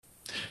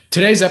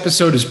Today's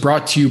episode is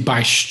brought to you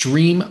by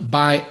Stream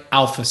by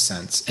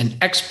AlphaSense, an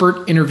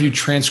expert interview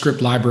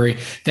transcript library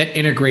that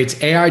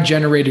integrates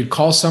AI-generated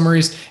call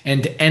summaries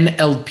and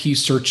NLP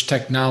search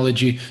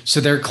technology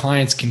so their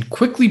clients can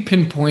quickly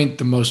pinpoint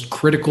the most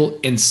critical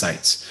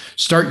insights.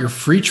 Start your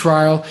free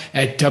trial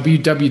at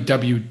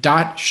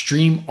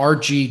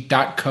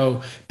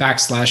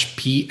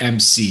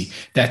www.streamrg.co/PMC.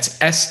 That's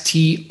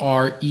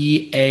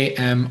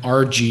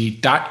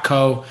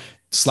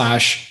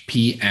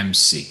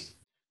streamrg.co/PMC.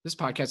 This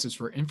podcast is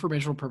for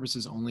informational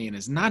purposes only and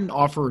is not an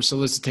offer or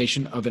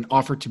solicitation of an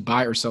offer to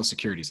buy or sell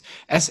securities.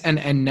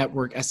 SNN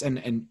Network,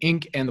 SNN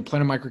Inc., and the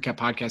Planet Microcap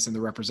Podcast and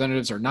the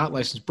representatives are not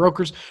licensed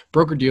brokers,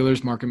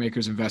 broker-dealers, market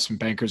makers, investment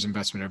bankers,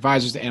 investment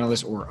advisors,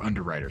 analysts, or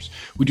underwriters.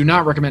 We do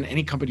not recommend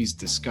any companies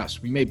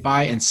discussed. We may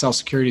buy and sell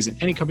securities in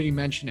any company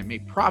mentioned and may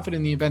profit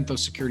in the event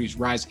those securities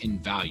rise in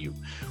value.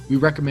 We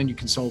recommend you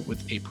consult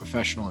with a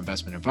professional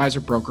investment advisor,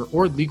 broker,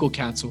 or legal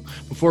counsel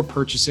before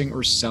purchasing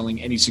or selling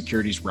any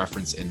securities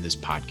referenced in this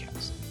podcast.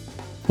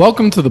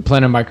 Welcome to the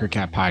Planet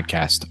Microcap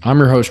Podcast. I'm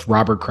your host,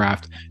 Robert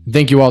Kraft.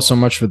 Thank you all so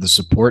much for the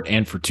support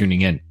and for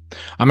tuning in.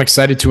 I'm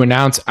excited to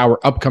announce our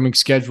upcoming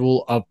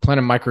schedule of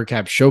Planet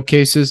Microcap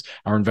showcases,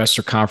 our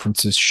investor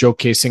conferences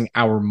showcasing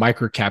our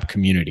microcap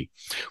community.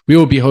 We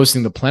will be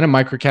hosting the Planet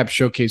Microcap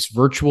Showcase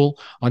virtual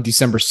on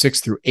December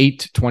 6th through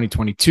 8th,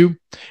 2022,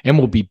 and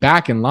we'll be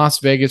back in Las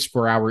Vegas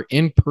for our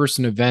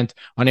in-person event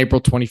on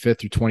April 25th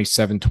through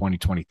 27th,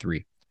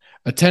 2023.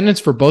 Attendance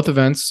for both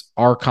events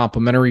are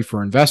complimentary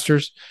for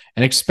investors,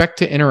 and expect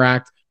to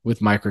interact with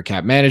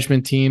microcap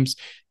management teams,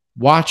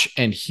 watch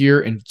and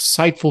hear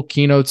insightful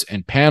keynotes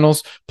and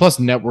panels, plus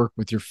network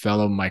with your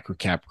fellow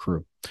microcap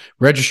crew.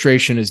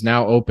 Registration is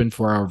now open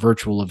for our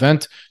virtual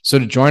event, so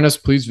to join us,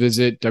 please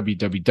visit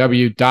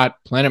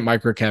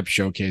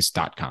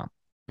www.planetmicrocapshowcase.com.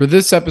 For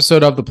this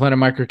episode of the Planet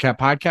Microcap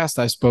Podcast,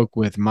 I spoke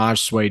with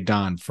Maj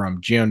Soueidan from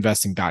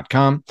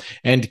geoinvesting.com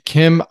and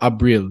Kim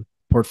Abril,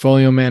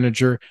 portfolio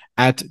manager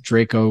at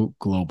Draco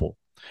Global.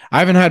 I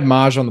haven't had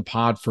Maj on the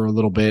pod for a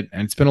little bit,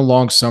 and it's been a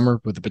long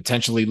summer with a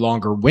potentially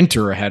longer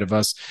winter ahead of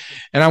us,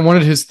 and I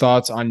wanted his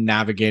thoughts on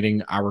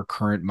navigating our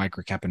current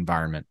microcap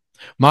environment.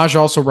 Maj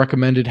also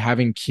recommended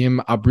having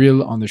Kim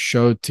Abril on the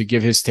show to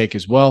give his take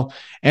as well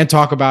and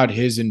talk about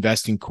his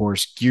investing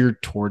course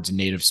geared towards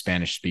native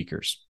Spanish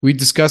speakers. We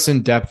discuss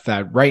in depth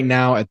that right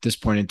now at this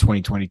point in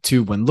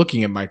 2022, when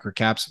looking at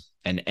microcaps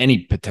and any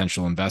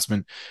potential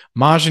investment,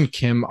 Maj and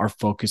Kim are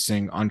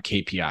focusing on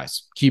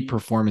KPIs, key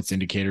performance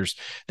indicators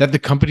that the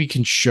company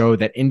can show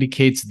that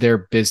indicates their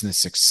business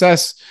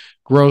success,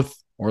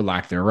 growth, or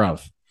lack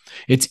thereof.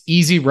 It's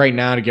easy right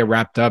now to get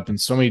wrapped up in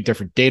so many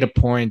different data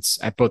points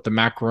at both the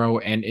macro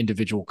and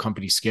individual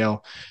company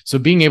scale. So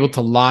being able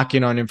to lock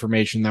in on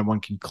information that one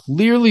can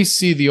clearly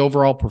see the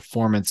overall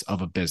performance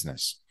of a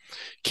business.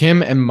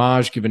 Kim and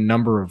Maj give a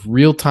number of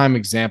real-time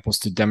examples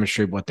to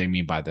demonstrate what they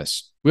mean by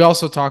this. We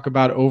also talk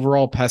about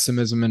overall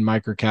pessimism in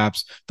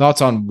microcaps,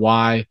 thoughts on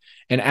why,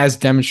 and as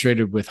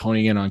demonstrated with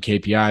honing in on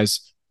KPIs,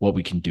 what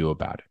we can do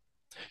about it.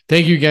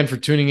 Thank you again for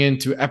tuning in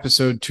to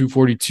episode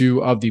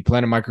 242 of the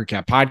Planet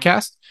Microcap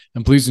Podcast,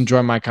 and please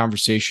enjoy my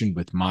conversation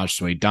with Maj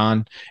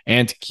Soueidan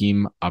and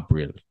Kim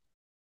Abril.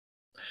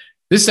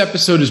 This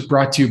episode is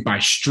brought to you by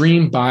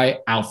Stream by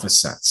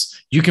AlphaSense.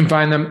 You can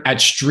find them at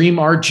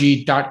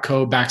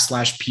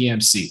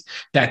streamrg.co/PMC.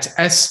 That's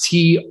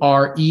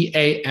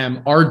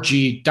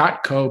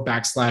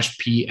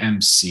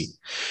streamrg.co/PMC.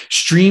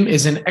 Stream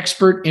is an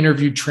expert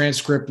interview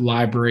transcript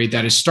library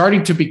that is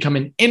starting to become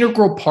an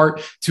integral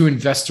part to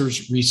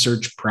investors'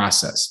 research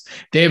process.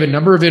 They have a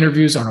number of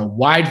interviews on a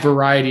wide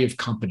variety of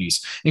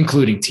companies,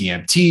 including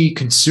TMT,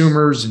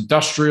 consumers,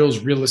 industrials,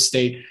 real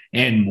estate,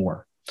 and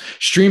more.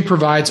 Stream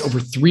provides over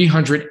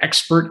 300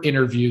 expert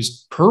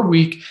interviews per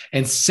week,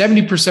 and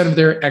 70% of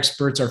their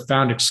experts are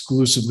found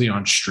exclusively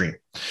on Stream.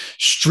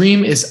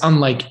 Stream is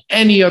unlike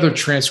any other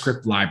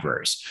transcript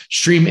libraries.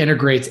 Stream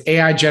integrates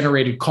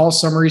AI-generated call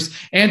summaries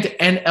and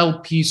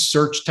NLP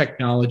search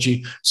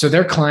technology so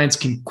their clients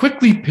can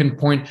quickly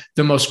pinpoint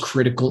the most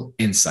critical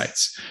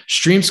insights.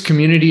 Stream's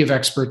community of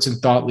experts and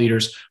thought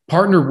leaders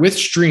partner with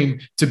Stream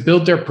to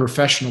build their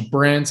professional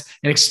brands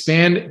and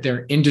expand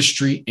their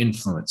industry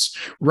influence.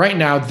 Right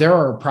now, there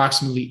are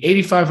approximately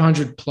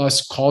 8,500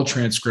 plus call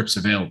transcripts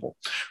available.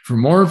 For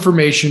more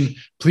information,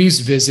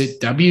 please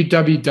visit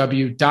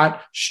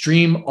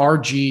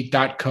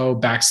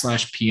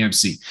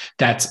www.streamrg.co/PMC.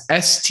 That's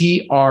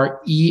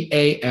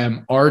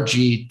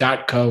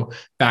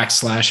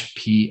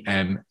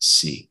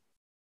streamrg.co/PMC.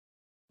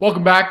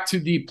 Welcome back to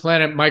the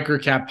Planet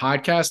Microcap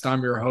Podcast.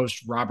 I'm your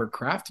host, Robert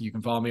Kraft. You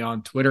can follow me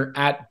on Twitter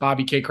at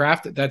Bobby K.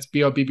 Kraft. That's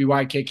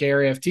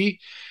BOBBYKKRAFT.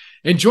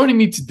 And joining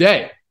me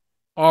today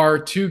are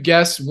two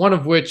guests, one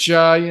of which,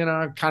 I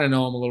kind of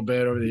know him a little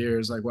bit over the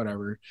years, like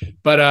whatever,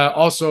 but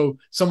also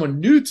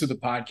someone new to the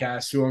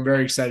podcast who I'm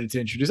very excited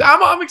to introduce.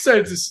 I'm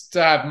excited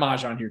to have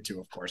Maj on here too,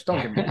 of course.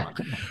 Don't get me wrong.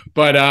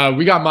 But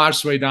we got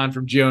Maj Soueidan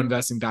from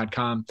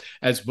geoinvesting.com,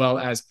 as well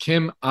as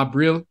Kim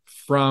Abril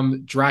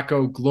from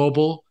Draco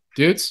Global.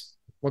 Dudes,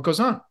 what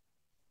goes on?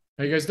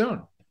 How you guys doing?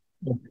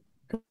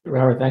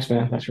 Robert, thanks,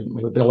 man. Thanks for it's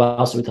been a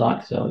while since we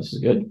talked, so this is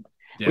good.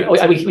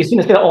 Yeah, We seem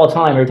to say that all the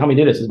time every time we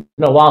do this. It's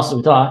been a while since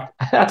we talked.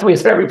 That's what we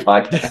say every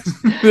podcast.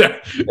 yeah,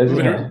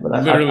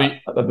 But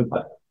literally. I've been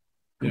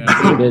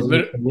Yeah,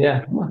 busy.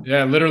 Yeah,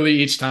 yeah, literally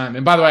each time.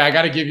 And by the way, I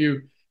got to give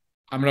you,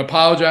 I'm going to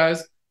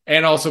apologize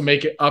and also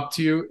make it up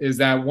to you. Is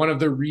that one of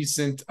the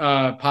recent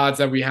pods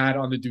that we had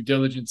on the due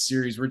diligence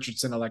series,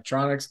 Richardson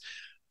Electronics?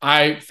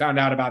 I found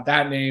out about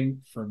that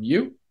name from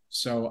you.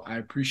 So I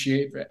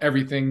appreciate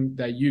everything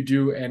that you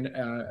do and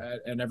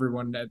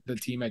everyone at the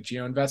team at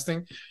Geo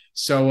Investing.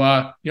 So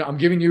I'm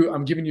giving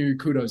you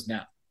kudos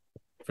now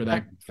for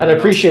that. I'd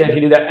appreciate it if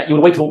you do that. You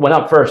would wait till it went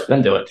up first,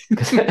 then do it.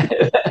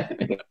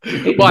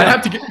 Well, I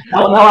have to get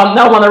now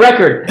I'm on the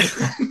record.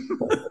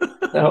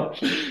 So,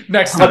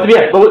 next time.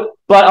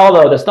 But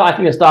although I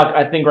think the stock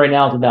right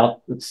now is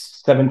about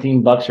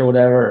 $17 or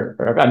whatever,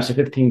 or I'm sorry,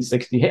 15,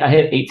 60. I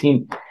hit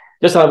 18.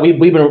 Just we've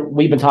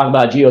been talking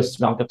about Geo since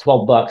about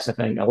 $12, I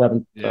think,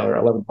 11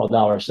 or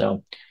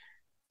 $12.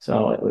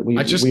 So we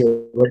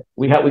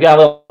got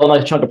a little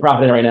nice chunk of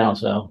profit in right now.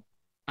 So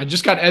I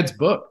just got Ed's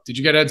book. Did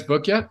you get Ed's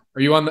book yet?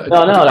 Are you on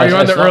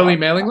the early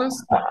mailing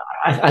list?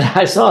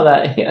 I saw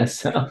that. Yeah,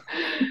 so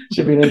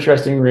should be an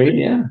interesting read.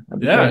 Yeah,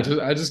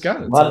 I just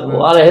got it. A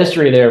lot of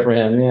history there for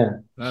him. Yeah,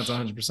 that's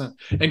 100%.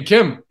 And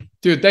Kim,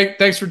 dude,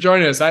 thanks for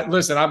joining us.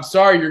 Listen, I'm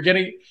sorry you're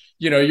getting.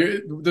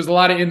 There's a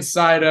lot of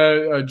inside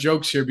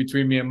jokes here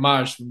between me and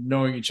Maj from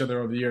knowing each other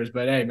over the years.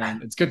 But hey,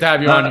 man, it's good to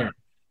have you on here.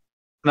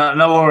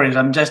 No worries.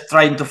 I'm just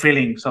trying to fill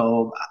in.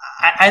 So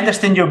I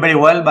understand you very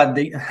well, but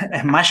the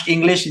Maj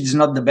English is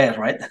not the best,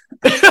 right?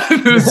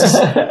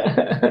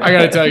 I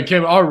gotta tell you,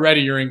 Kim,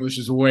 already your English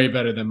is way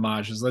better than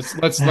Maj's. Let's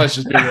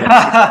just be real.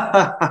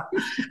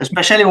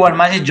 Especially when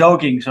Maj is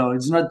joking, so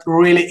it's not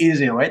really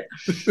easy, right?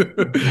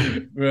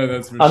 Yeah,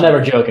 that's for I'm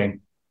never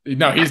joking.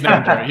 No, he's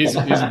never joking. He's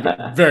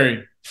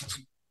very.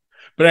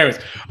 But anyways,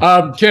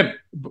 Kim,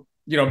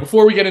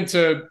 before we get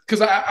into,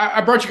 because I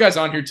brought you guys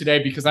on here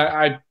today because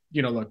I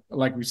look,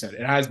 like we said,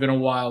 it has been a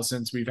while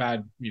since we've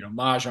had,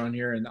 Maj on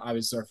here, and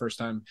obviously our first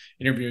time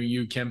interviewing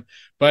you, Kim.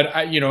 But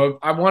I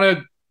want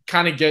to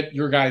kind of get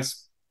your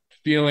guys'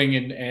 feeling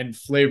and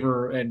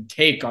flavor and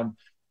take on,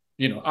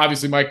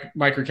 obviously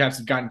microcaps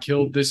have gotten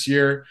killed this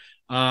year.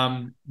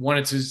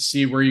 Wanted to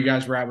see where you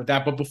guys were at with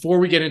that. But before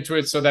we get into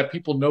it, so that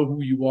people know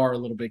who you are a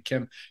little bit,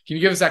 Kim, can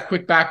you give us that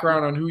quick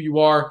background on who you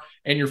are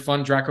and your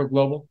fund, Draco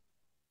Global?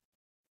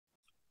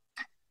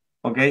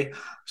 Okay,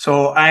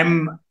 so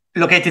I'm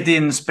located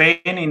in Spain,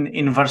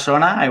 in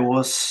Barcelona. I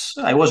was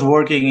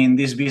working in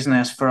this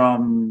business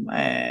from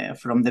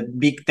the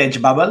big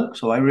tech bubble.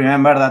 So I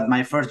remember that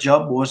my first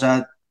job was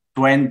at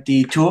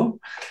 22.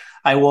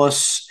 I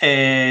was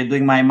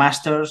doing my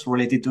master's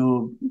related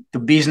to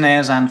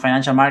business and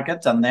financial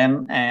markets, and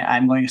then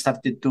I'm going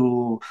started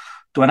to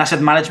an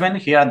asset management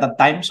here at that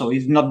time. So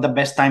it's not the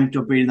best time to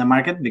appear in the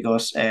market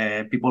because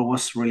people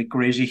was really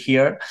crazy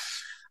here.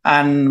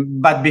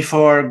 But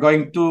before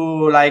going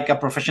to like a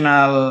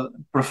professional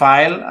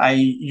profile, I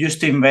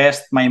used to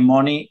invest my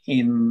money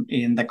in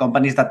the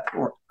companies that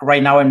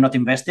right now I'm not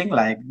investing.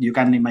 Like you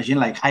can imagine,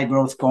 like high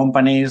growth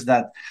companies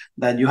that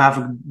you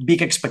have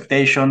big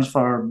expectations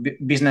for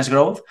business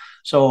growth.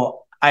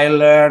 So I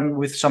learned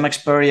with some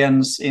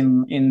experience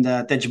in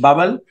the tech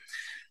bubble.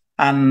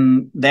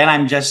 And then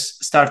I'm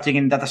just starting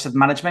in data asset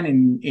management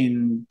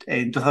in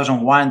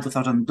 2001,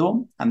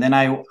 2002. And then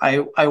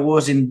I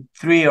was in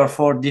 3 or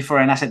 4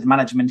 different asset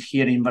management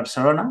here in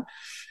Barcelona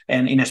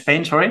and in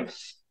Spain, sorry.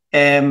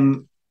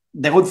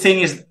 The good thing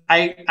is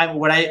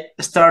when I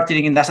started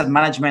in asset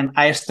management,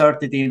 I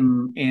started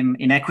in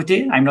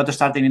equity. I'm not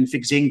starting in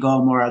fixed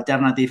income or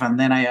alternative. And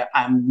then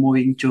I'm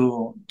moving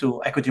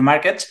to equity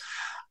markets.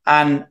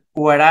 And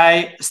where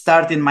I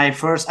started my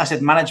first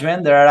asset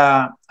management, there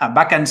are a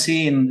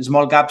vacancy in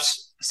small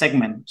caps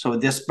segment. So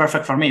this is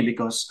perfect for me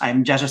because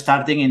I'm just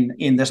starting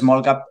in the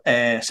small cap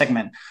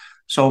segment.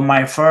 So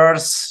my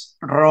first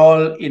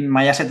role in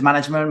my asset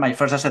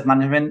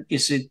management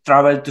is to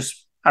travel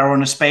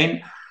around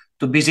Spain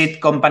to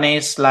visit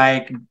companies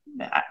like,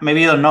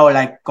 maybe you don't know,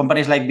 like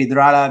companies like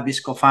Vidrala,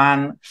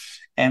 Viscofan.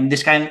 And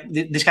this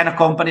kind of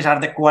companies are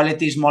the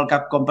quality small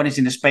cap companies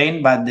in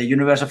Spain, but the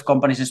universe of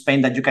companies in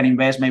Spain that you can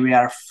invest maybe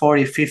are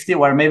 40, 50,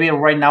 or maybe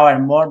right now are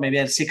more, maybe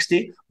are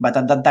 60, but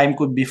at that time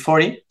could be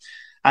 40.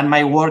 And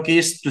my work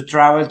is to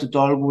travel to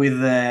talk with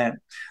the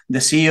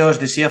CEOs,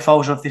 the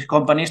CFOs of these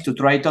companies to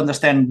try to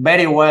understand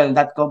very well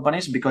that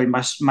companies, because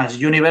my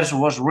universe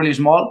was really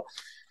small,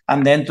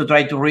 and then to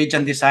try to reach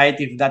and decide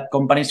if that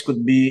companies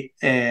could be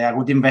a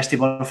good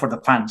investable for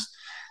the funds.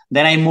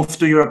 Then I moved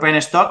to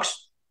European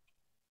stocks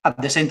at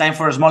the same time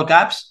for small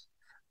caps.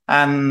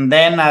 And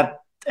then at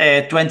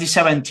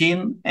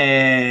 2017,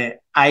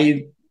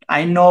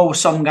 I know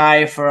some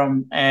guy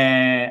from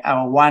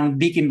one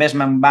big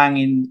investment bank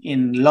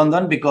in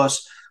London,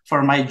 because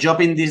for my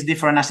job in this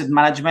different asset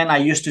management, I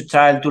used to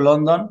travel to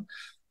London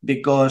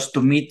because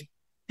to meet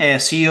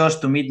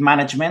CEOs, to meet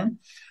management.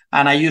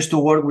 and I used to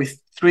work with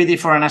 3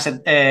 different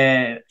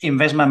asset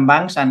investment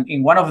banks. And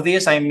in one of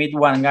these, I meet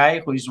one guy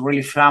who is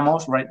really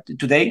famous right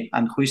today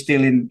and who is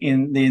still in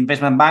the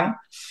investment bank.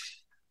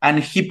 And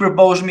he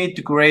proposed me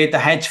to create a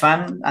hedge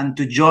fund and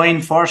to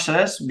join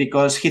forces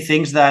because he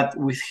thinks that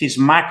with his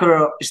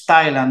macro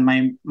style and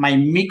my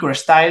micro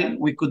style,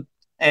 we could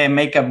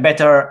make a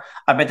better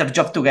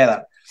job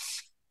together.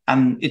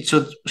 And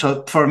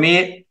so for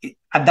me,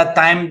 at that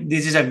time,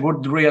 this is a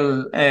good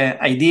real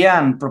idea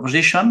and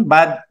proposition,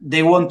 but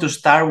they want to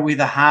start with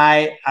a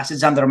high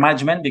assets under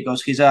management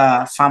because he's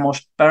a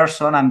famous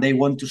person and they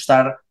want to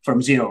start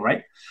from zero,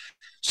 right?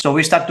 So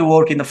we start to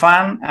work in the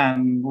fund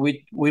and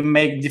we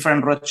make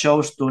different road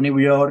shows to New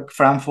York,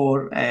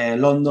 Frankfurt,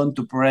 London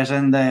to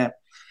present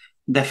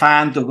the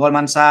fund to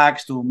Goldman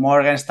Sachs, to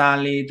Morgan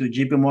Stanley, to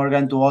JP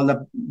Morgan, to all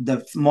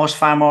the most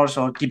famous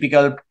or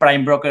typical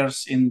prime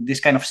brokers in this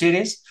kind of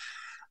cities.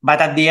 But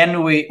at the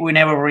end, we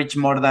never reach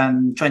more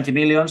than 20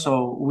 million.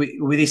 So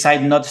we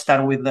decide not to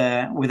start with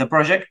the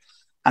project.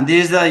 And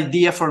this is the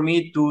idea for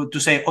me to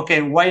say,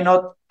 okay, why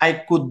not I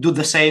could do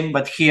the same,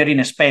 but here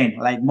in Spain,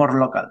 like more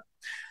local.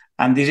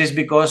 And this is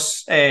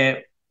because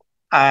in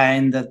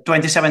the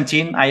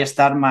 2017, I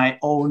start my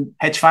own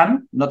hedge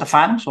fund, not a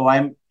fund. So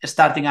I'm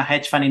starting a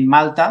hedge fund in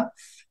Malta.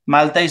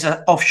 Malta is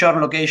an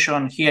offshore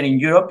location here in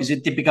Europe. It's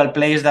a typical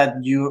place that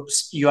you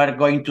are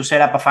going to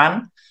set up a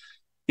fund.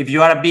 If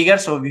you are bigger,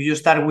 so if you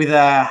start with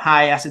a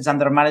high assets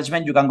under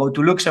management, you can go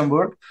to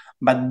Luxembourg,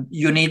 but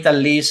you need at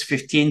least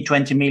 15,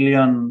 20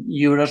 million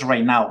euros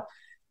right now.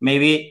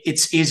 Maybe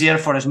it's easier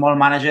for small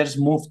managers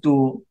move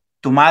to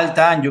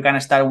Malta and you can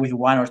start with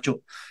 1 or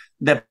 2.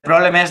 The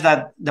problem is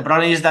that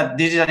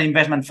this is an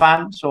investment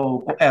fund,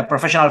 so a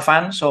professional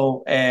fund,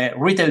 so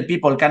retail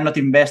people cannot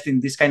invest in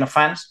this kind of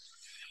funds.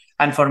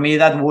 And for me,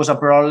 that was a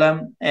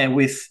problem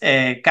with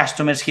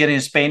customers here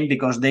in Spain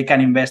because they can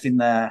invest in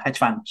the hedge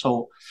fund.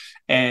 So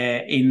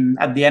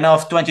at the end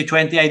of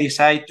 2020, I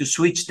decided to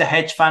switch the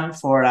hedge fund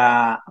for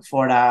a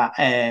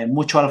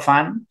mutual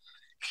fund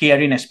here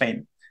in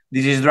Spain.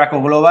 This is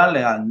Draco Global,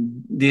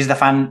 and this is the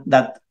fund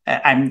that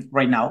I'm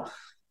right now.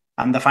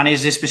 And the fund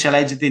is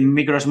specialized in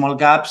micro small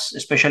caps,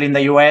 especially in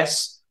the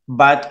US,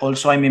 but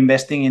also I'm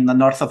investing in the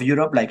north of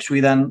Europe, like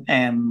Sweden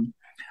and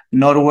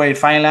Norway,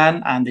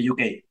 Finland, and the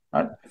UK.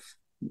 Right?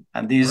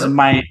 And this is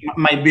my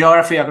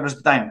biography across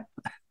the time.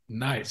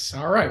 Nice.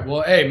 All right.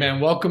 Well, hey,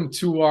 man, welcome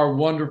to our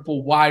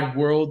wonderful wide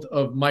world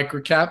of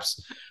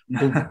microcaps.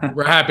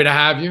 We're happy to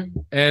have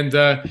you. And,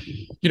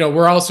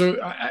 we're also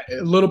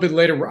a little bit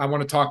later, I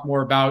want to talk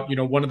more about,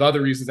 one of the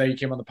other reasons that you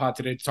came on the pod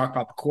today to talk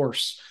about the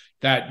course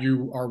that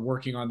you are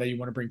working on that you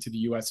want to bring to the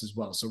US as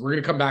well. So we're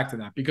going to come back to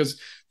that because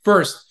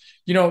first,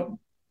 now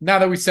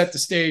that we set the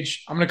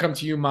stage, I'm going to come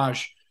to you,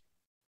 Maj.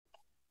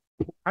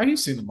 How do you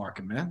see the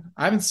market, man?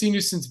 I haven't seen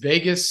you since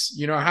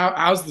Vegas.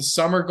 How's the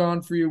summer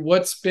gone for you?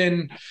 What's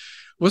been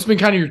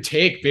kind of your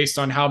take based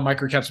on how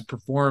microcaps have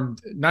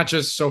performed, not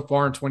just so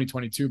far in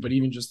 2022, but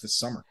even just this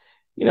summer?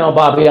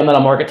 Bobby, I'm not a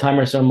market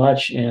timer so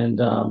much. And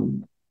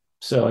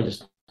so I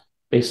just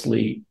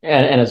basically,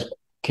 and as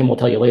Kim will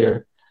tell you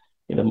later,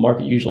 the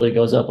market usually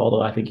goes up,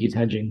 although I think he's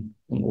hedging,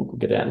 and we'll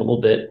get to that in a little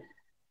bit.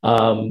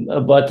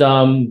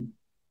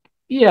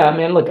 Yeah,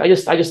 man, look, I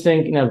just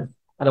think,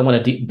 I don't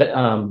want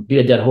to beat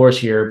a dead horse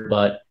here,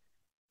 but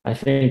I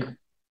think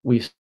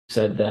we've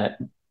said that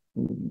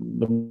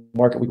the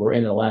market we were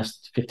in the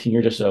last 15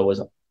 years or so was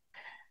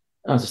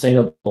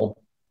unsustainable,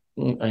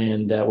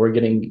 and that we've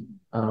been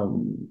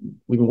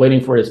waiting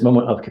for this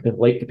moment of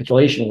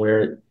capitulation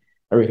where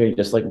everything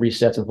just like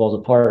resets and falls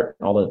apart.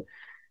 All the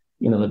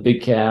the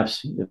big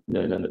caps,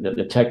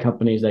 the tech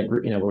companies that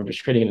were just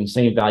trading at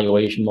insane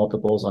valuation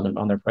multiples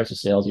on their price of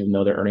sales, even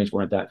though their earnings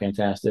weren't that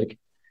fantastic.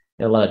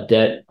 They had a lot of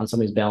debt on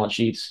some of these balance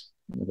sheets.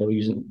 They were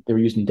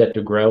using debt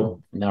to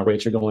grow. And now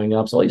rates are going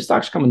up, so all these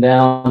stocks are coming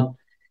down.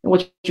 And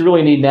what you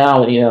really need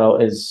now,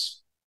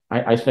 is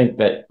I think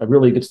that a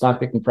really good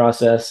stock picking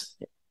process,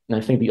 and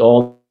I think the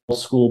old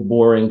school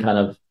boring kind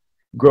of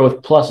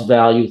growth plus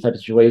value type of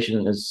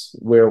situation is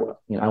where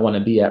I want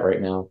to be at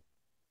right now,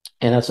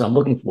 and that's what I'm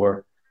looking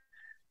for.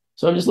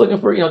 So I'm just looking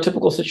for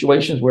typical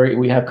situations where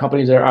we have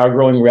companies that are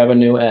growing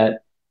revenue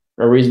at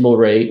a reasonable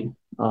rate,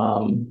 but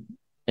I'm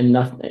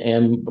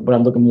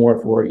looking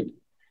more for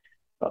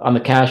on the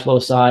cash flow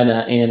side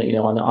and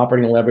on the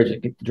operating leverage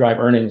that to drive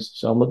earnings.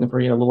 So I'm looking for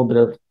a little bit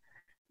of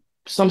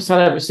some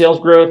side of sales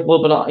growth, a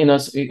little bit of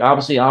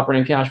obviously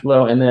operating cash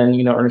flow, and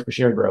then earnings per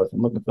share growth.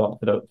 I'm looking for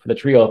the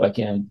trio if I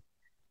can,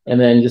 and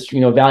then just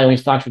valuing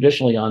stocks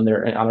traditionally on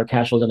their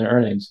cash flows and their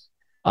earnings.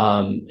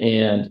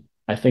 And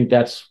I think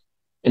that's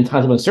in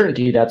times of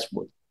uncertainty, that's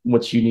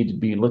what you need to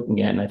be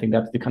looking at, and I think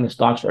that's the kind of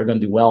stocks that are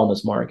going to do well in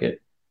this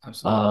market.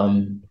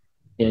 Absolutely.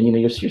 And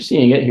you're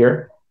seeing it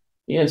here,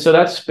 and so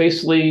that's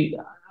basically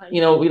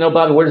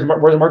Bob, where's the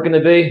market going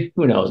to be?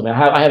 Who knows? I mean,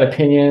 I have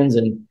opinions,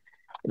 and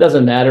it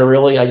doesn't matter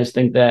really. I just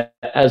think that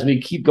as we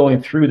keep going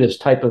through this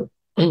type of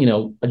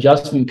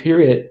adjustment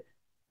period,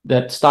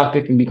 that stock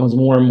picking becomes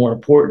more and more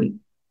important,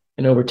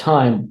 and over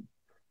time,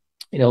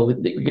 you're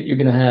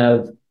going to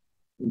have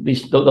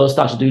those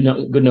stocks do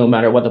good no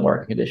matter what the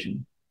market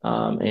condition.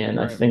 And right.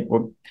 I think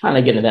we're kind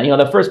of getting to that.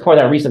 The first part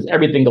of that research,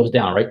 everything goes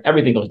down, right?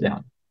 Everything goes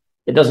down.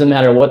 It doesn't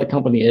matter what the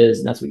company is,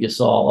 and that's what you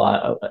saw a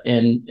lot.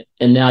 And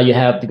now you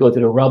have to go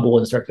through the rubble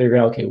and start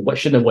figuring out, okay, what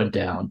shouldn't have went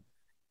down,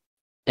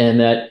 and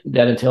that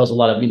entails a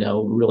lot of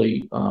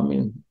really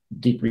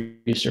deep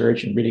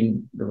research and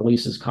reading the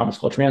releases, conference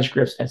call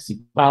transcripts, SEC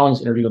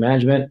filings, interview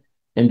management,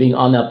 and being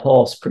on that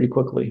pulse pretty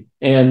quickly,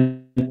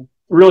 and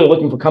really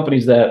looking for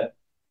companies that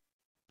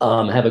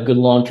have a good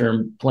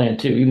long-term plan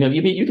too.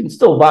 You can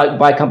still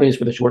buy companies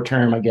for the short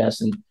term, I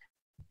guess, and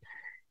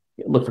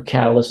look for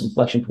catalysts,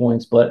 inflection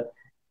points, but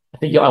I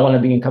think I want to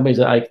be in companies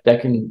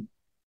that can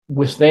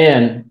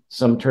withstand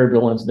some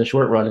turbulence in the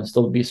short run and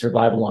still be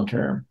survival long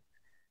term.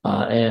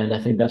 And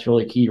I think that's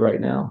really key right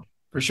now.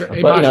 For sure.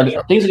 Hey,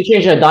 but things can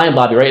change in a dime,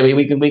 Bobby, right?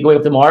 We can wake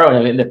up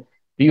tomorrow and the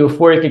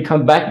euphoria could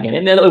come back again.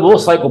 And then it will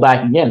cycle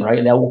back again, right?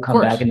 And that will come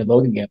back in the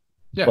vote again.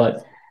 Yeah.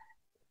 But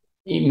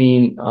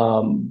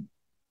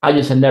I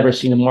just had never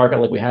seen a market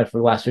like we had for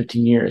the last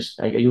 15 years.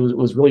 It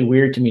was really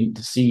weird to me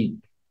to see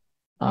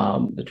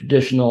the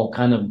traditional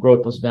kind of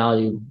growth plus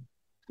value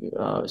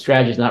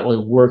strategy is not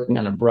really working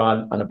on a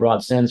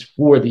broad sense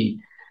for the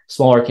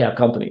smaller cap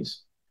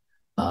companies.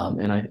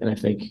 And I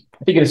think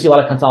you're going to see a lot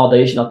of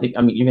consolidation. You're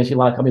going to see a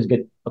lot of companies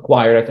get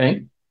acquired, I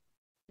think,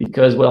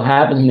 because what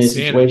happens in this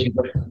situation,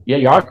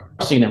 you are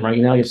seeing them right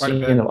now. You're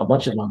seeing a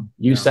bunch of them,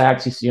 USAC,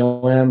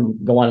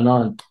 CCOM, go on and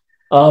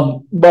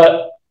on.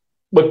 But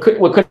what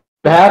could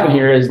happen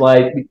here is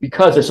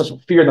because there's such a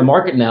fear in the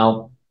market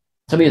now,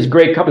 some of these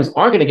great companies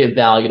aren't going to get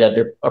valued at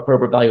their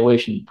appropriate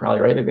valuation,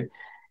 probably, right?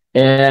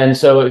 And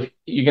so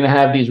you're going to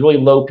have these really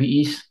low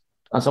PEs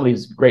on some of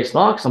these great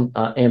stocks and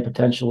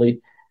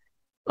potentially.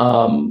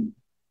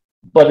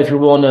 But if you're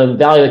willing to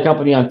value the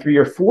company on 3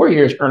 or 4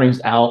 years earnings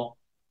out,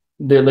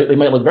 they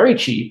might look very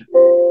cheap.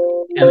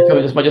 And the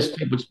company might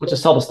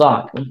just sell the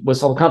stock, we'll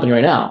sell the company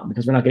right now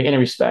because we're not getting any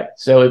respect.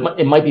 So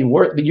it might be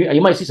worth,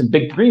 you might see some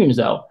big premiums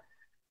though,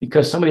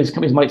 because some of these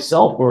companies might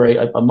sell for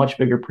a much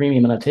bigger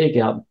premium than a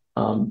takeout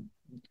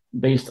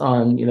based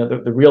on,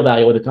 the real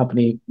value of the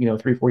company,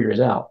 3-4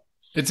 years out.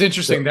 It's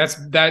interesting. That's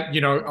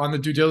on the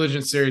due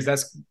diligence series,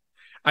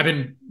 I've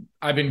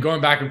been going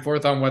back and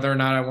forth on whether or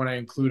not I want to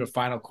include a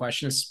final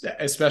question,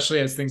 especially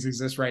as things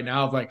exist right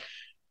now of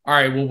all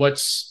right, well,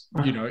 what's,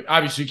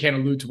 obviously you can't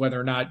allude to whether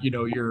or not,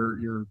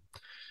 you're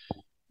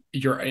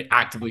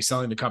actively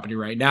selling the company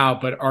right now,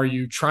 but are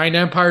you trying to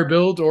empire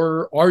build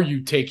or are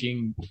you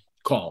taking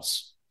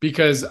calls?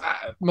 Because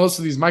most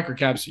of these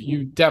microcaps,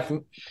 you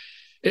definitely,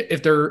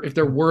 if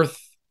they're worth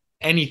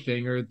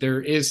anything or there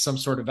is some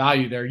sort of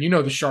value there,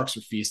 the sharks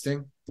are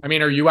feasting.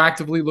 Are you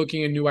actively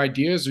looking at new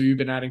ideas or you've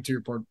been adding to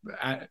your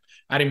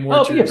adding more?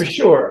 Oh, yeah, for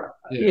sure.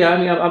 Yeah.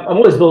 I'm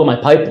always building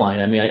my pipeline.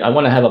 I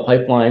want to have a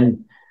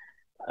pipeline.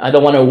 I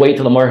don't want to wait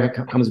till the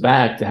market comes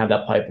back to have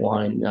that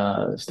pipeline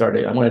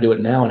started. I want to do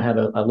it now and have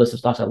a list of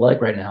stocks I like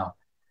right now.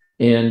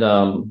 And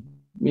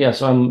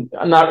so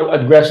I'm not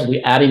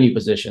aggressively adding new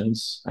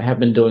positions. I have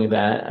been doing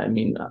that.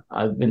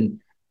 I've been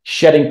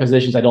shedding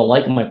positions I don't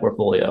like in my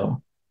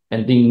portfolio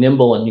and being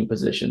nimble in new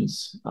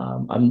positions.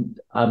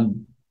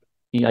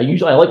 I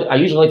usually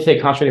like to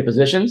take concentrated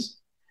positions,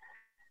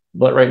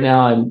 but right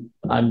now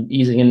I'm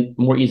easing in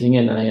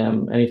than I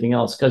am anything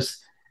else. Because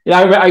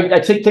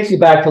it takes me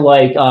back to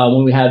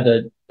when we had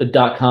the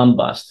 .com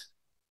bust,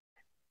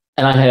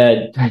 and I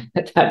had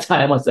at that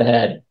time I must have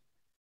had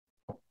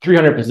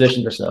 300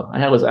 positions or so.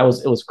 It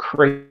was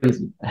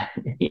crazy,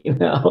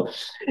 And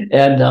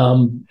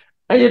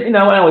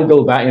I would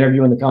go back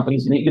interviewing the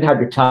companies, and you could have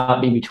your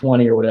top maybe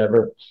 20 or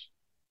whatever.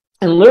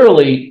 And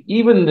literally,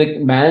 even the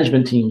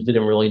management teams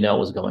didn't really know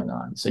what was going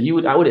on. So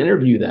I would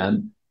interview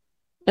them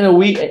in a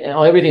week,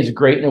 everything's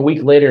great. And a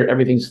week later,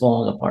 everything's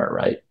falling apart,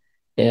 right?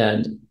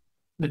 And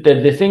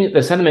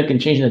the sentiment can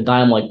change in a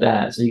dime like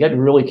that. So you got to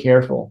be really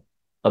careful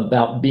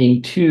about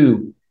being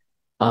too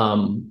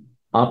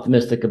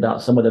optimistic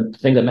about some of the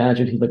things that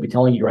management teams might be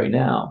telling you right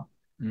now.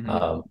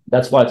 Mm-hmm.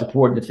 That's why it's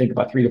important to think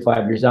about 3 to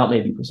 5 years out,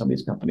 maybe for some of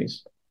these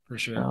companies. For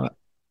sure. That's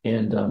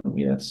and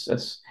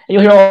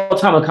you'll hear all the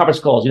time on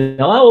conference calls,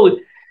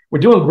 we're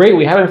doing great.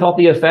 We haven't felt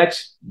the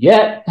effects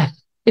yet.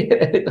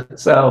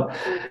 So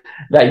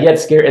that yet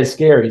is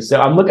scary. So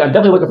I'm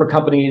definitely looking for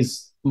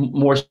companies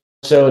more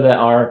so that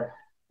are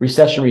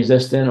recession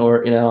resistant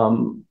or,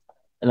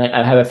 and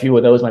I have a few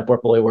of those in my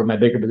portfolio where my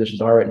bigger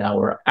positions are right now,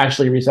 where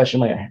actually recession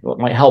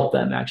might help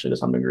them actually to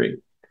some degree.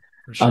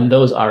 For sure.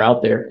 Those are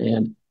out there.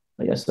 And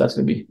I guess that's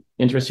going to be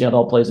interesting how it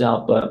all plays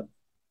out. But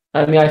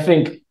I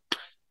think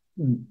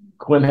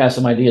Quim has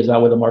some ideas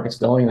about where the market's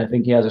going. And I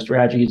think he has a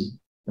strategy he's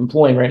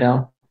employing right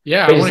now.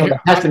 Yeah, I want to hear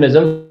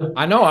pessimism.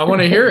 I know. I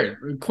want to hear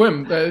it.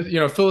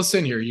 Quim, fill us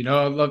in here.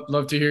 I'd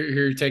love to hear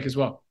your take as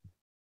well.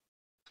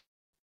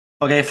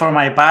 Okay, for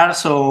my part,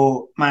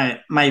 so my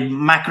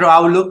macro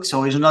outlook,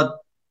 so it's not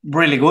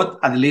really good,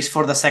 at least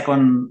for the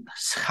second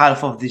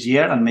half of this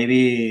year and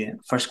maybe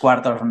first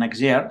quarter of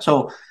next year.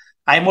 So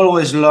I'm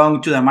always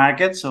long to the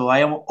market. So I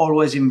am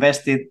always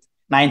invested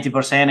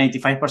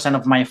 90%, 85%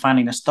 of my fund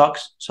in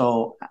stocks.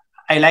 So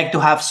I like to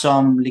have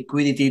some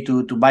liquidity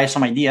to buy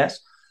some ideas.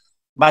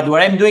 But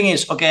what I'm doing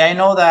is, okay, I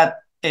know that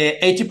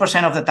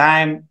 80% of the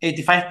time,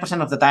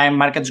 85% of the time,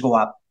 markets go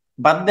up.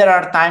 But there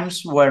are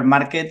times where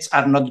markets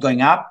are not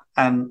going up,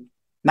 and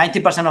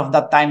 90% of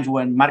that times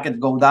when markets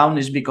go down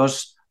is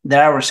because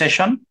there are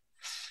recession.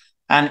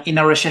 And in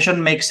a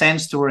recession, makes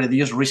sense to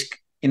reduce risk.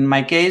 In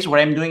my case, what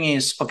I'm doing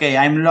is, okay,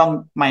 I'm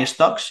long my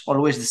stocks,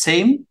 always the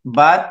same,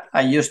 but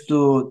I used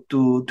to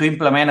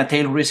implement a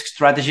tail risk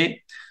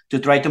strategy to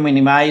try to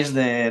minimize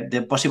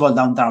the possible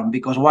downturn.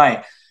 Because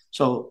why?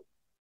 So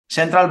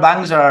central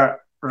banks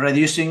are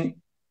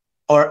reducing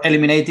or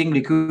eliminating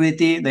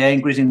liquidity. They are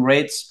increasing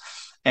rates.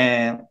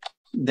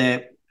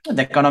 The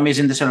economy is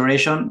in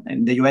deceleration.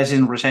 In the US is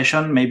in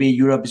recession. Maybe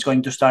Europe is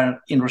going to start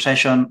in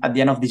recession at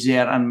the end of this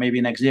year and maybe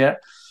next year.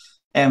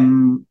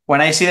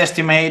 When I see the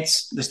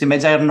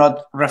estimates are not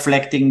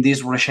reflecting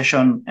this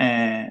recession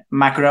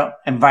macro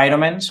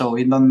environment, so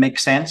it don't make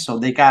sense. So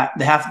they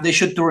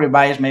should to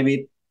revise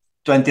maybe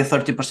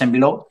 20-30%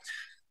 below.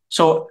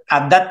 So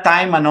at that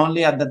time and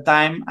only at that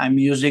time, I'm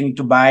using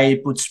to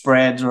buy put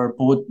spreads or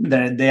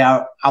they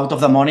are out of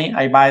the money.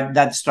 I buy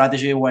that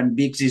strategy when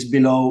VIX is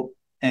below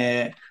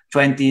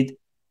 20,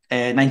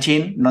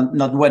 19,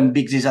 not when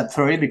VIX is at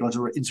 30 because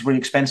it's really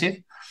expensive.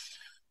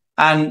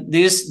 And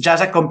this is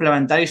just a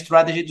complementary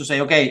strategy to say,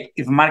 okay,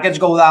 if markets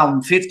go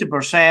down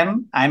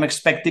 50%, I'm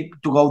expecting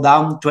to go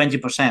down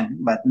 20%,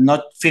 but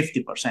not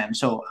 50%.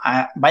 So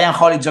buy and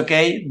hold, it's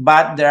okay,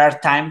 but there are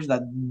times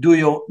that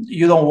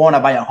you don't want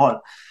to buy and hold.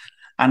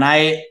 And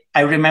I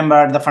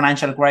remember the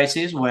financial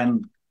crisis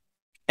when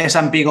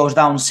S&P goes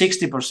down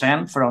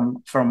 60%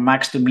 from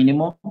max to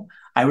minimum.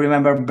 I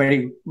remember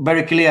very,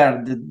 very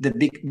clear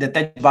the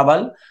tech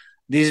bubble.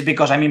 This is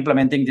because I'm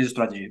implementing this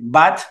strategy.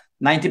 But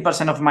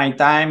 90% of my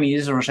time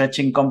is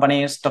researching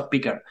companies, stock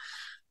picker.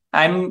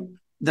 I'm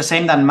the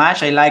same than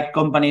Mash. I like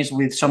companies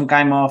with some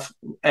kind of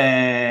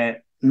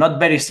not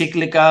very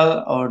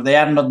cyclical, or they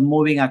are not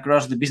moving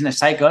across the business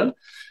cycle.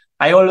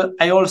 I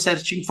all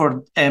searching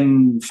for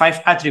 5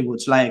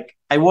 attributes. Like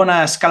I want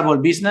a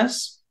scalable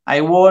business. I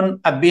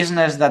want a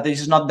business that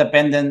is not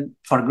dependent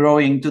for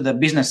growing to the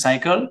business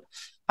cycle.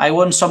 I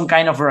want some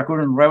kind of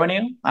recurring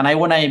revenue, and I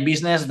want a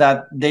business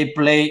that they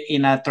play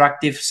in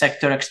attractive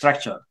sector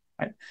structure.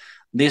 Right?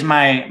 This is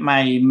my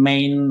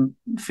main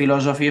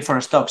philosophy for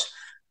stocks.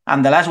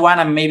 And the last one,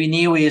 and maybe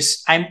new,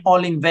 is I'm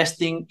all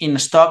investing in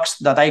stocks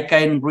that I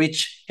can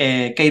reach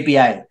a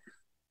KPI,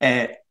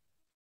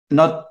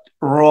 not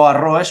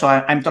ROA. So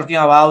I'm talking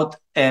about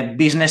a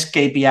business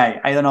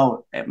KPI. I don't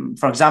know.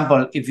 For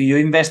example, if you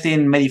invest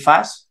in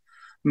Medifast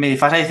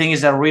I think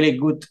is a really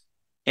good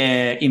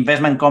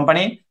investment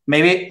company.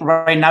 Maybe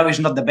right now is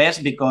not the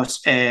best because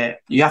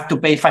you have to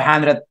pay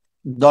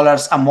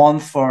 $500 a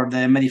month for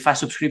the Medifast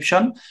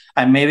subscription,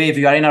 and maybe if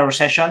you are in a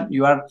recession,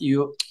 you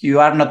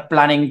are not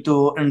planning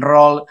to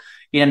enroll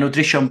in a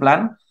nutrition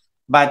plan.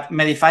 But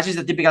Medifast is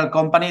the typical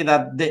company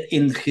that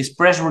in his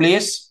press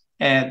release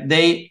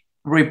they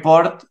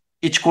report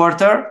each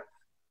quarter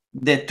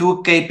the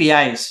 2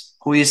 KPIs,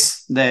 who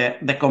is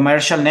the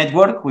commercial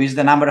network, who is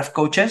the number of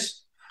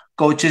coaches.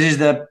 Coaches is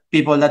the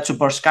people that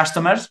supports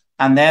customers.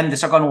 And then the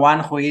second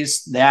one, who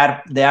is the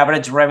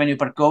average revenue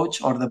per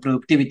coach, or the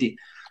productivity.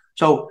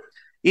 So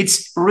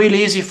it's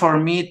really easy for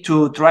me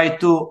to try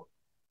to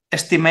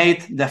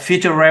estimate the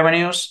future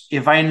revenues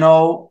if I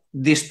know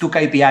these 2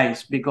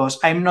 KPIs, because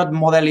I'm not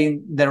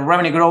modeling the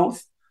revenue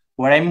growth.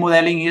 What I'm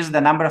modeling is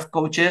the number of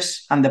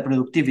coaches and the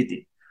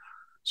productivity.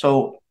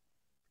 So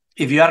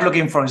if you are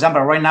looking, for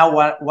example, right now,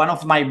 one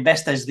of my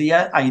best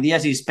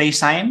ideas is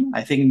Paysign.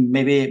 I think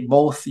maybe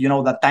both,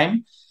 that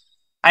time.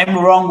 I'm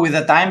wrong with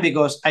the time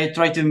because I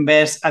try to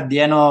invest at the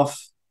end of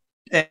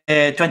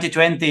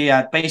 2020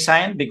 at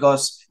Paysign,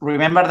 because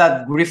remember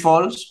that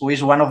Grifols, who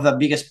is one of the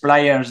biggest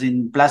players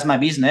in plasma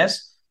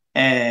business,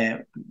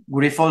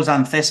 Grifols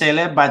and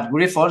CSL, but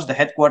Grifols, the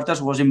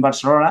headquarters was in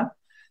Barcelona.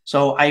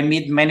 So I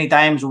meet many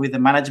times with the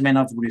management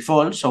of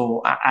Grifols.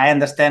 So I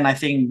understand, I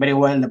think, very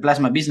well the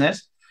plasma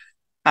business.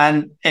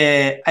 And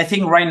I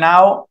think right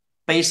now,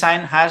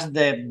 Paysign has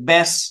the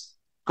best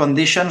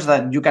conditions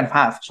that you can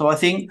have. So I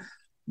think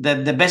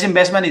the best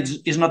investment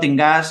is not in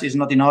gas, is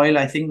not in oil.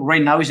 I think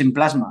right now is in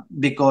plasma,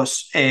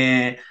 because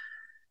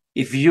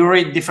if you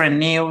read different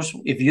news,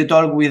 if you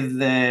talk with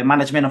the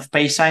management of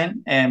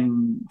Paysign,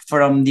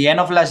 from the end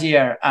of last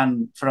year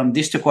and from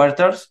these 2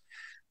 quarters,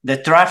 the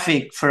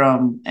traffic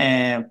from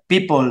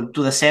people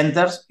to the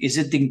centers is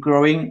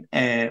growing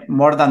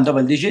more than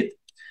double digit.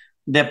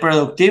 The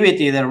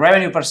productivity, the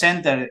revenue per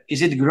center,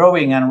 is it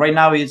growing? And right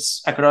now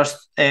it's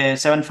across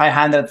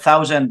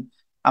 500,000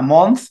 a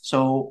month.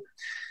 So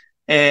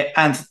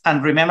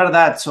and remember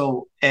that.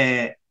 So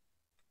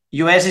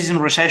US is in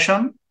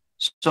recession.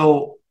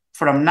 So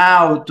from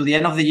now to the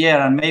end of the year,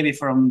 and maybe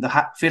from the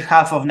first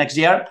half of next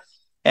year,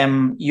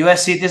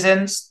 US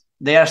citizens,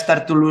 they are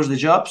start to lose the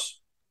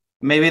jobs.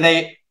 Maybe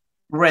they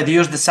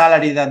reduce the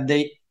salary that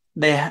they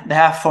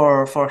have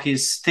for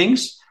his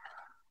things.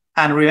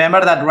 And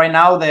remember that right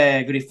now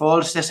the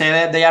Grifols,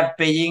 they are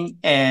paying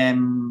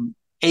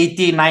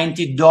 $80,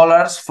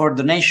 $90 for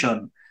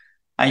donation.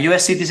 A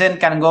US citizen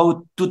can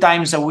go 2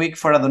 times a week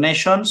for a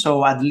donation.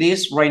 So at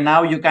least right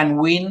now you can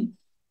win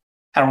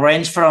a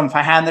range from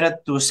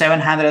 $500 to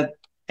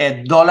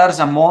 $700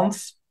 a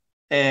month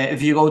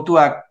if you go to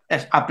a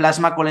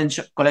plasma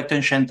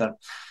collection center.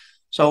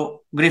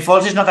 So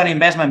Grifols is not an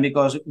investment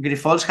because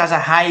Grifols has a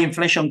high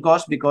inflation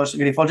cost because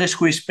Grifols is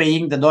who is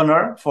paying the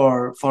donor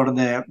for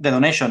the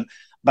donation.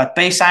 But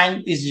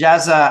PaySign is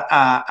just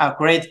a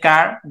credit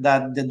card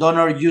that the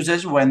donor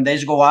uses when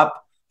they go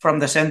up from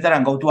the center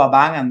and go to a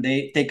bank and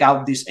they take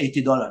out this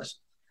 $80.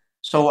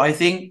 So I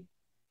think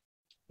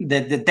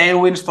the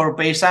tailwinds for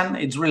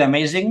PaySign, it's really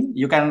amazing.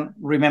 You can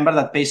remember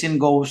that PaySign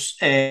goes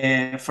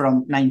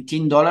from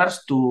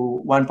 $19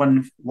 to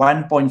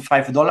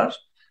 $1.5.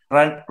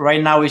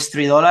 Right now is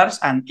 $3.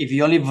 And if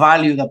you only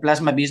value the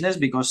plasma business,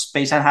 because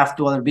PaySign have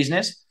 2 other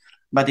business,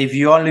 but if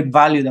you only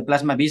value the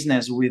plasma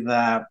business with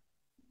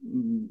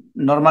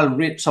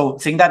normal, so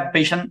think that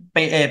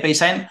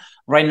PaySign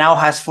right now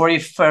has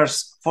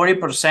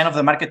 40% of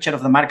the market share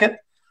of the market.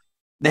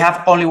 They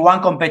have only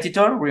one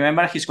competitor.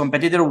 Remember, his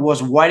competitor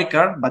was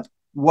Wirecard, but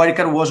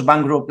Wirecard was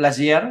bankrupt last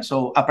year.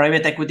 So a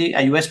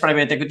US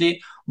private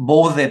equity,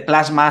 bought the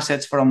plasma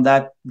assets from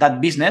that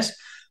business.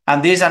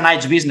 And this is a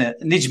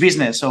niche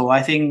business. So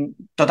I think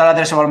total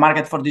addressable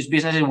market for this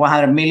business is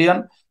 100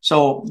 million.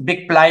 So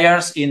big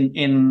players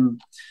in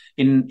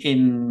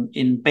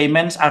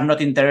payments are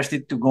not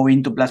interested to go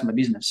into plasma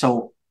business.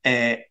 So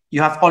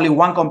you have only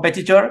one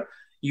competitor.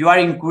 You are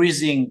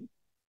increasing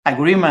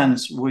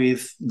agreements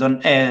with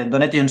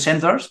donation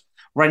centers.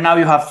 Right now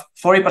you have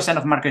 40%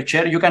 of market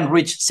share. You can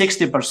reach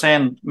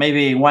 60%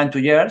 maybe in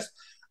 1-2 years.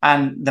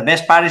 And the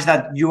best part is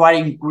that you are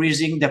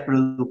increasing the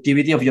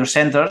productivity of your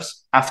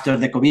centers after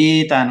the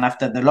COVID and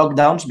after the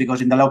lockdowns,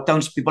 because in the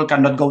lockdowns, people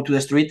cannot go to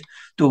the street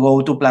to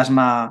go to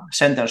plasma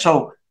centers.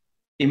 So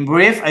in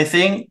brief, I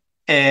think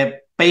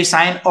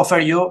PaySign offer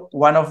you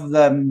one of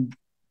the,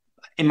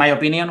 in my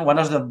opinion, one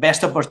of the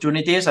best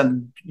opportunities,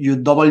 and you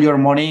double your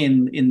money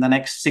in the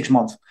next 6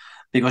 months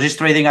because it's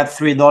trading at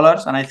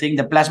 $3. And I think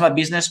the plasma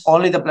business,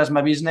 only the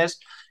plasma business,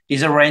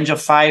 is a range of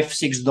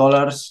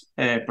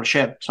 $5-6 per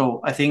share.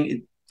 So I think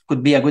it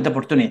could be a good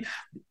opportunity.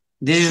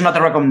 This is not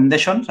a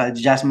recommendation, so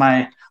it's just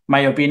my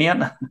opinion.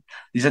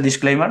 This is a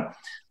disclaimer.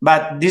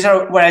 But these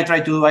are what I try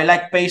to do. I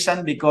like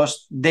PaySign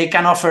because they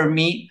can offer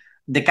me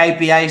the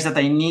KPIs that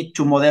I need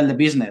to model the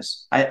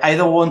business. I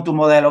don't want to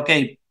model,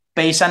 okay,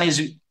 PaySign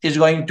is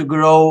going to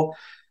grow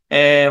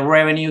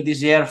revenue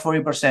this year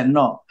 40%.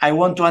 No, I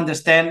want to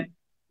understand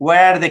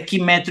where are the key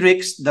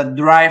metrics that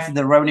drive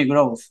the revenue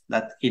growth.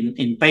 That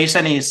in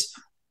PaySign is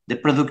the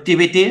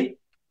productivity,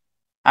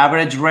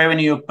 average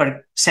revenue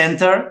per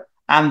center,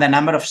 and the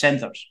number of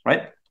centers,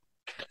 right?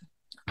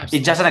 Absolutely.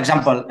 It's just an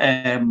example,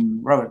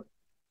 Robert.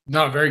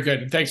 No, very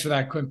good. Thanks for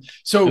that, Kim.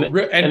 So,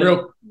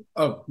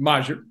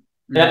 Maj.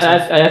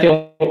 I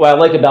think what I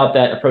like about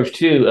that approach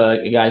too,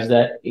 guys,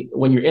 that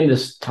when you're in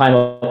this time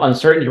of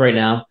uncertainty right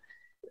now,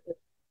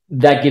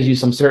 that gives you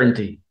some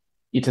certainty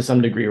to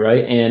some degree,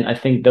 right? And I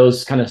think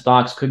those kind of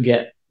stocks could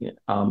get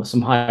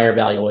some higher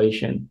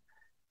valuation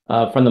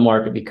from the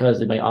market because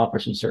they may offer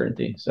some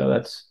certainty. So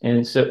for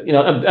those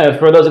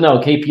that know,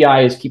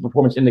 KPI is key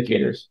performance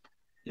indicators.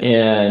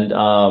 Yeah.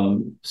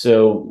 And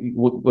so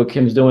what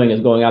Kim's doing is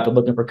going out to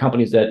looking for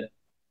companies that,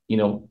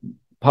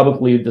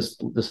 publicly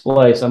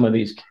display some of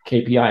these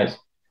KPIs.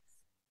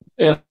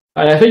 And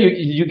I think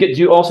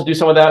you also do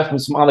some of that from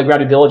some on the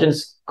ground due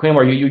diligence, Kim,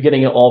 or you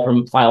getting it all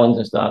from filings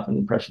and stuff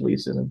and press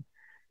releases?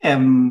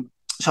 Let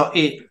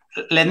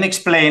me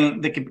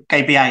explain the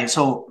KPI.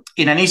 So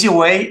in an easy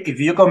way,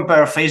 if you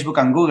compare Facebook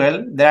and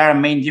Google, there are a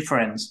main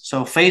difference.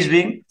 So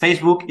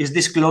Facebook is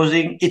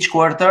disclosing each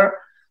quarter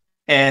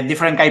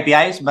different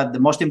KPIs, but the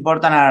most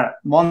important are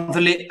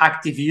monthly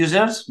active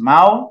users,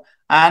 MAU,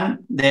 and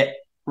the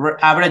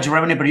average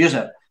revenue per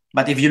user.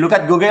 But if you look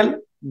at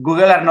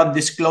Google are not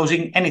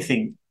disclosing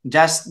anything.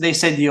 Just they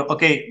said to you,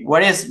 okay,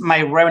 what is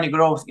my revenue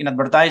growth in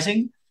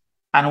advertising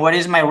and what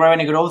is my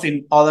revenue growth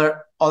in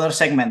other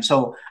segments?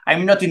 So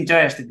I'm not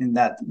interested in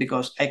that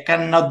because I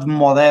cannot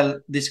model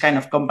this kind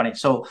of company.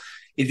 So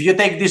if you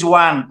take this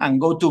one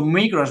and go to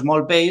micro,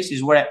 small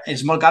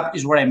cap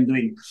is what I'm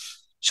doing.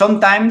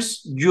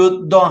 Sometimes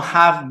you don't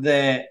have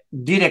the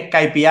direct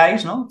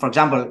KPIs, no? For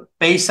example,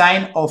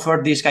 PaySign offer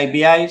these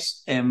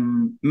KPIs,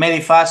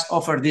 Medifast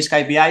offer these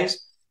KPIs,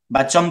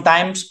 but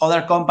sometimes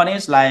other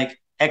companies like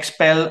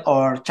XPEL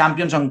or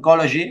Champions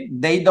Oncology,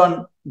 they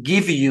don't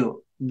give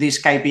you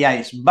these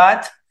KPIs.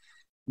 But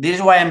this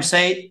is why I'm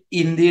saying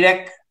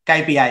indirect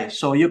KPIs.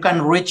 So you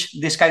can reach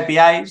these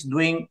KPIs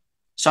doing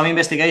some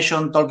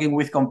investigation, talking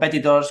with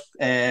competitors,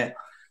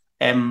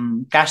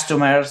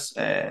 customers,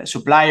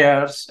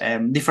 suppliers,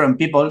 different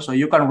people. So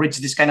you can reach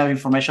this kind of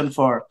information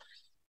for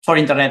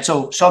internet.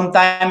 So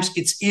sometimes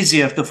it's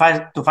easier to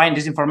find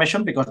this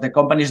information because the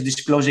company is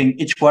disclosing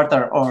each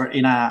quarter or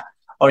in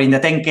the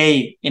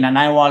 10K in an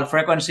annual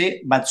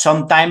frequency, but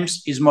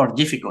sometimes it's more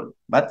difficult.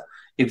 But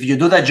if you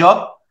do the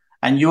job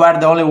and you are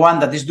the only one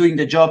that is doing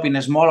the job in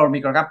a small or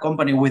micro cap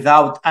company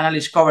without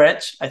analyst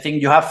coverage, I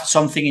think you have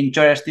something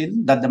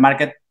interesting that the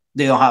market,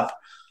 they don't have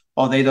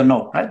or they don't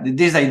know, right?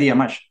 This is the idea,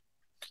 Mash.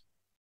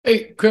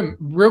 Hey, Kim,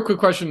 real quick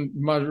question,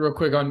 real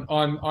quick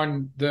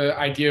on the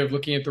idea of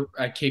looking at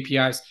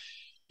KPIs.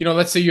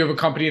 Let's say you have a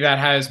company that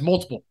has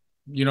multiple.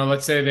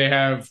 Let's say they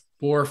have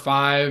 4 or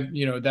 5.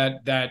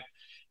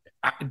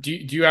 Do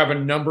you have a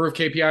number of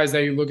KPIs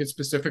that you look at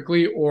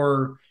specifically,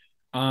 or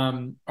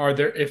are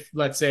there, if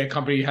let's say a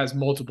company has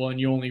multiple and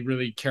you only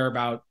really care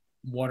about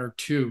 1 or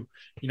 2,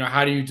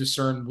 how do you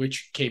discern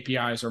which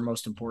KPIs are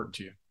most important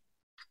to you?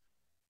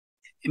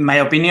 In my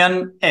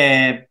opinion,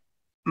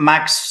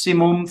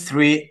 maximum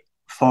 3,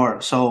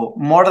 4. So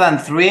more than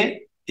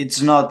 3,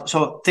 it's not.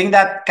 So think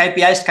that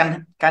KPIs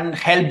can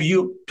help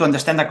you to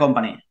understand the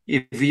company.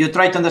 If you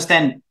try to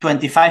understand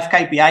 25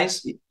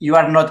 KPIs, you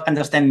are not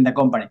understanding the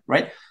company,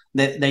 right?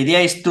 The idea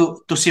is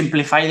to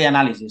simplify the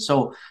analysis.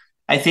 So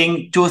I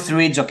think 2,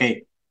 3 is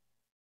okay.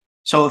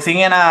 So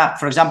thinking,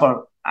 for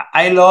example,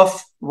 I love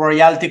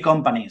royalty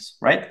companies,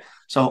 right?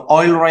 So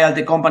oil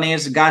royalty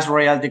companies, gas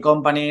royalty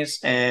companies,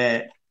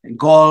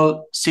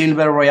 gold,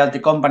 silver royalty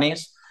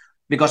companies,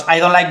 because I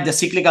don't like the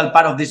cyclical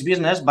part of this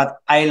business, but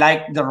I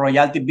like the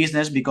royalty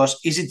business because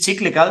is it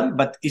cyclical,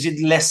 but is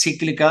it less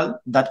cyclical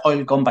than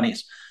oil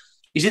companies?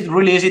 Is it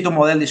really easy to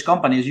model these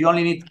companies? You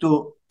only need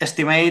to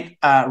estimate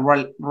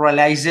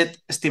realized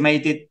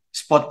estimated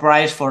spot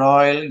price for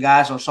oil,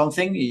 gas, or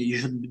something. You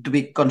should to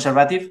be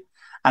conservative,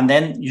 and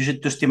then you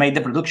should to estimate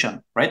the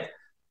production, right?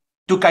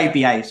 2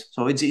 KPIs,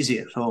 so it's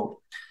easier.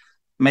 So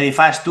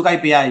Medifast, 2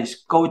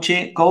 KPIs, coach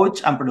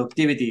and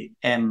productivity.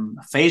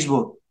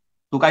 Facebook,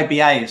 2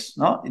 KPIs,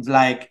 no? It's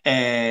like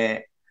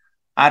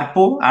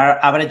ARPU, our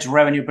average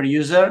revenue per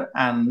user,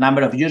 and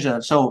number of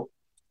users. So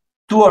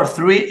 2 or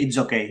 3, it's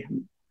okay.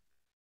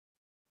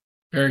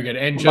 Very good.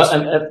 And just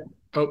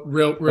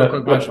real quick,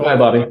 Hi,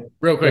 Bobby.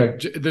 Real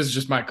quick, this is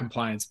just my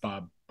compliance,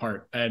 Bob,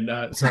 part.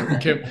 And so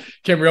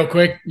Kim, real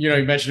quick, you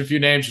mentioned a few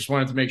names. Just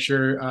wanted to make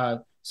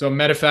sure. So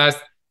Medifast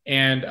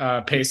and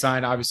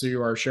Paysign, obviously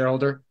you are a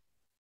shareholder.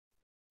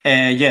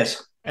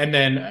 Yes. And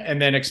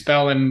then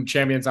Expel and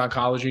Champions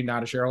Oncology,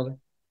 not a shareholder?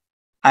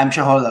 I'm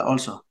shareholder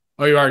also.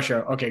 Oh, you are a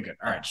shareholder. Okay, good.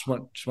 All right. Just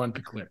want to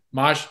be clear.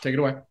 Maj, take it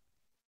away.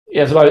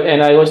 Yes,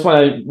 and I just want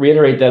to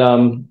reiterate that,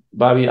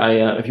 Bobby,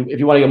 if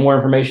you want to get more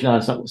information on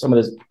some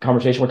of this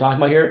conversation we're talking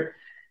about here,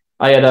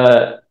 I had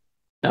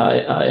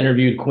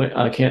interviewed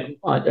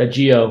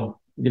Gio.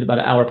 We did about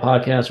an hour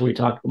podcast where we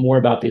talked more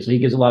about these. So he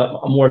gives a lot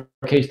of more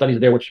case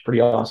studies there, which is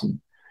pretty awesome.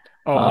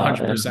 Oh,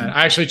 100%.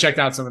 I actually checked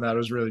out some of that. It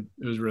was really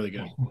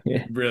good.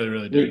 Yeah.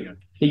 Really good.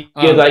 He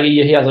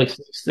has like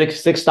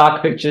six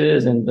stock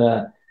pitches and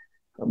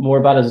more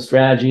about his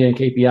strategy and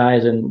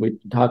KPIs, and we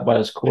talk about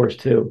his course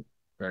too.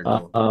 Very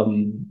cool.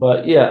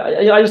 But yeah,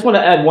 I just want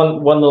to add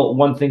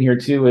one thing here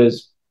too,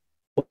 is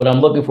what I'm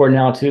looking for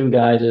now too,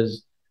 guys,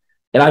 is,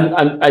 and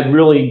I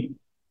really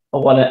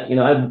want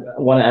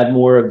to add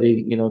more of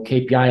the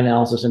KPI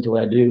analysis into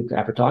what I do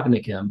after talking to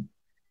Kim.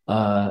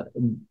 But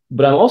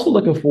I'm also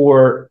looking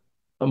for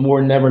a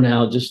more never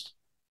now just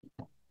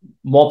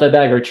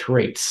multi-bagger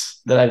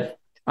traits that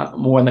I've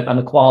more on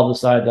the quality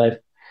side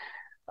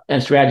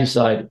and strategy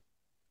side.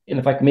 And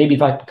if I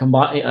can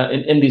combine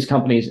in these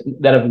companies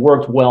that have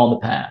worked well in the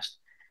past,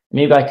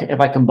 maybe if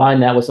I combine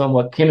that with some of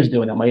what Kim is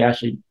doing, that might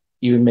actually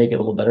even make it a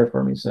little better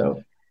for me.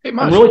 So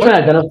I'm really trying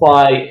to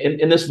identify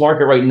in this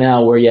market right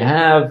now where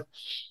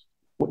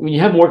when you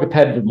have more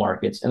competitive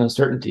markets and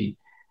uncertainty,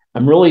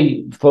 I'm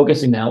really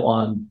focusing now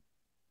on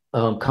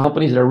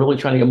companies that are really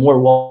trying to get more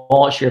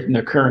wallet share from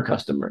their current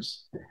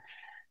customers,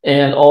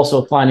 and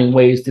also finding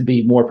ways to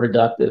be more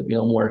productive,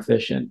 more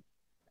efficient.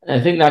 And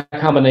I think that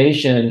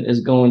combination is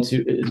going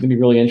to be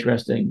really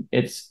interesting.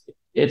 It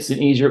may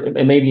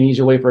be an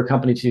easier way for a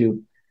company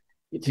to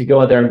go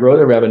out there and grow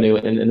their revenue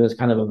in this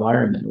kind of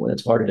environment when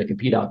it's harder to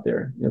compete out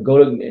there.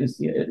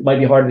 It might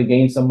be harder to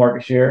gain some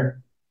market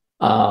share.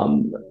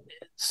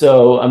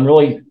 So I'm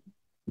really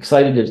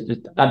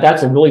excited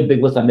that's a really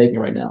big list I'm making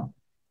right now.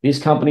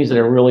 These companies that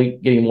are really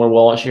getting more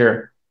wallet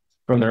share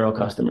from their own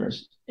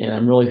customers, and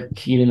I'm really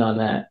keen in on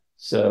that.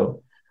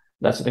 So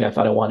that's something I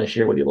thought I wanted to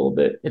share with you a little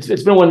bit. It's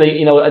been one of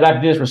the, I've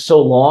been doing this for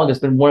so long. It's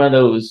been one of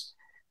those,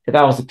 if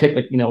I was to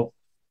pick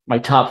my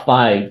top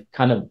 5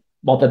 kind of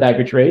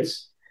multi-bagger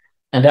traits,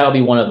 and that would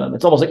be one of them.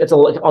 It's almost like it's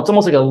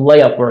almost like a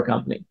layup for a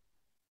company.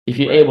 If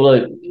you're able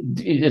to,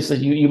 it's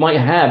like you might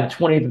have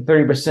 20 to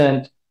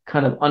 30%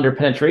 kind of under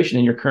penetration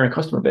in your current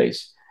customer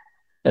base,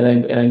 and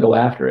then go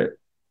after it.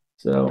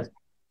 So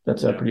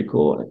that's pretty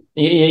cool.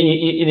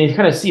 You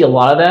kind of see a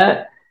lot of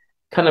that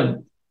kind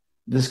of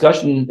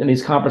discussion in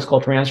these conference call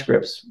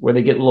transcripts where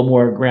they get a little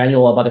more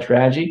granular about the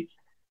strategy.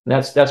 And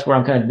that's where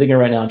I'm kind of digging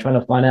right now and trying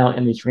to find out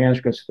in these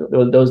transcripts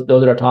those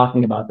that are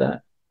talking about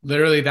that.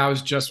 Literally, that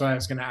was just what I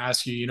was going to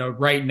ask you.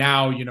 Right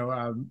now,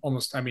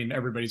 almost,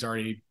 everybody's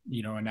already,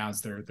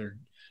 announced their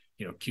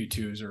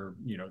Q2s or,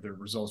 their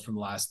results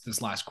from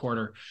this last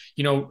quarter.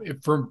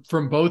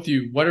 From both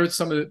you, what are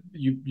some of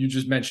you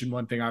just mentioned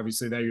one thing,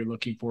 obviously, that you're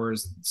looking for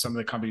is some of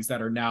the companies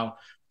that are now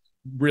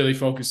really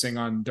focusing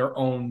on their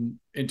own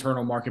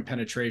internal market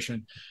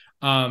penetration.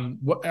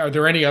 Are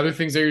there any other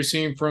things that you're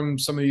seeing from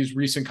some of these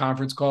recent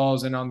conference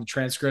calls and on the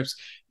transcripts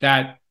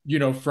that,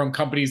 from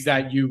companies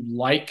that you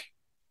like,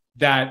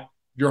 that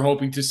you're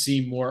hoping to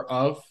see more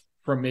of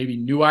from maybe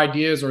new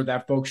ideas, or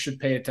that folks should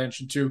pay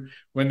attention to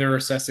when they're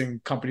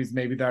assessing companies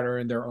maybe that are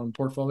in their own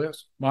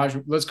portfolios? Maj,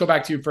 let's go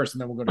back to you first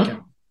and then we'll go to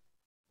Kim.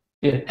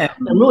 Yeah,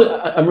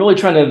 I'm really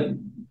trying to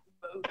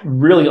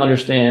really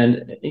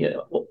understand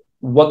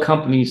what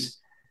companies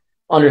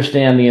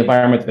understand the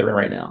environment that they're in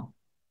right now.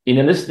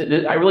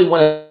 I really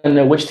want to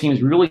know which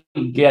teams really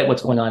get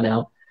what's going on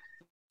now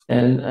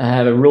and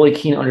have a really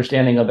keen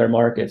understanding of their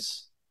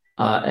markets.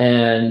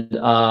 And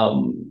I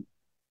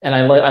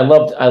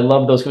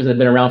love those companies that have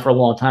been around for a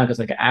long time,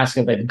 because I can ask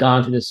if they've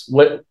gone through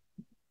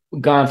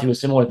a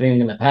similar thing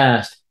in the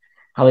past,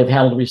 how they've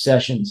handled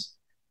recessions.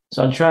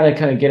 So I'm trying to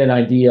kind of get an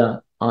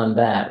idea on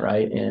that,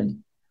 right?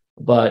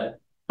 But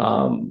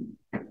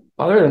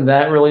other than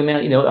that, really,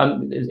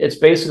 man, it's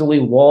basically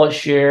wallet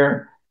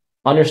share,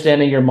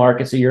 understanding your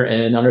markets that you're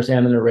in,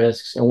 understanding the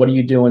risks, and what are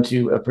you doing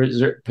to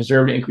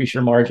preserve and increase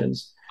your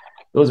margins.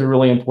 Those are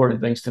really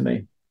important things to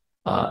me.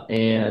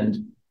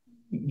 And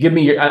give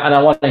me and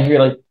I want to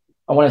hear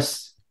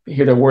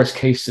the worst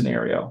case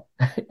scenario.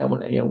 I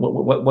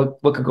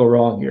want what could go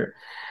wrong here.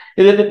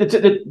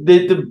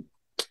 The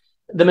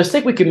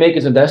mistake we can make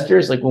as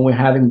investors, like when we're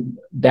having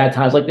bad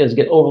times like this, is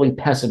get overly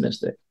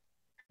pessimistic.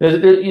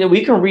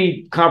 We can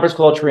read conference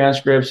call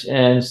transcripts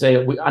and say,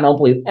 I don't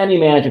believe any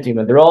management team,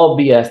 they're all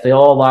BS, they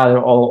all lie, they're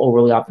all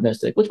overly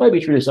optimistic, which might be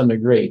true to some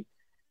degree.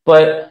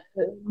 But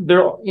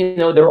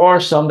there are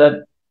some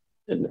that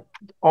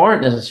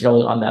aren't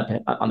necessarily on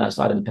that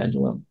side of the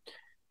pendulum,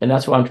 and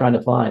that's what I'm trying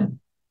to find.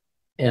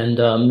 And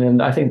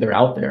I think they're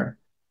out there,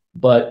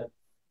 but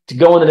to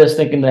go into this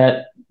thinking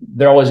that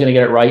they're always going to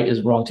get it right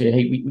is wrong too.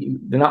 Hey,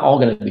 they're not all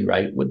going to be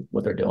right with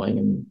what they're doing,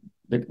 and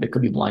they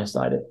could be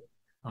blindsided.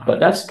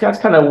 But that's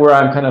kind of where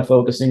I'm kind of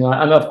focusing on.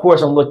 And of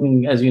course, I'm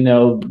looking, as you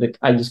know,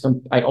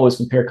 I always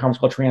compare conference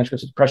call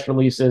transcripts with press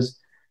releases,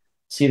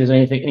 see if there's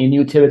any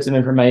new tidbits of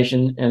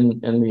information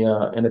in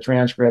the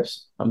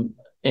transcripts.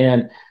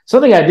 And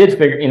something I did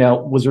figure,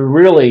 was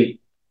really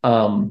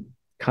kind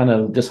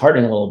of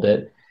disheartening a little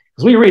bit,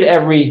 because we read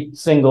every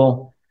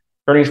single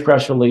earnings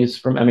press release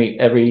from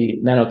every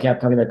nano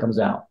cap company that comes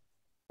out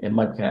in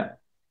microcap,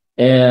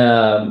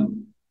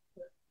 and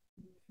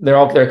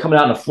they're coming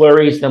out in a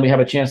flurry. So then we have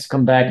a chance to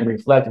come back and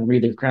reflect and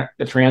read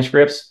the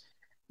transcripts.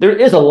 There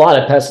is a lot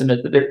of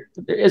pessimism. There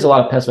is a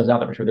lot of pessimism out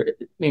there for sure.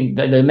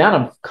 The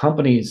amount of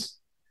companies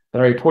that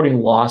are reporting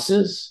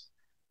losses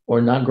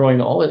or not growing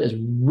at all is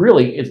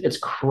really it's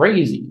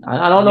crazy.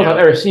 I don't know if I've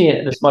ever seen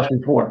it this much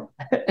before,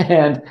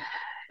 and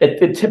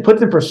it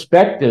puts in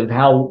perspective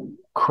how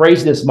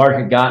crazy this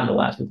market got in the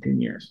last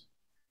 15 years.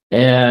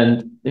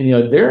 And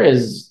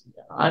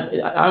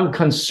I'm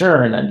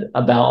concerned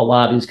about a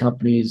lot of these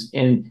companies.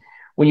 And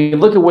when you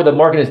look at where the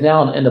market is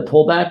now in the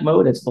pullback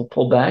mode, it's the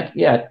pullback.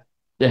 Yeah,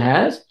 it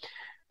has.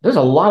 There's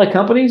a lot of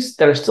companies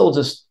that are still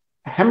just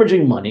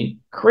hemorrhaging money,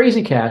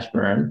 crazy cash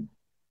burn,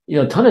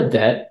 a ton of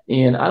debt.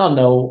 And I don't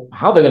know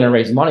how they're going to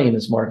raise money in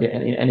this market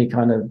in any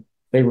kind of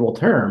favorable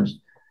terms.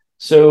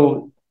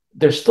 So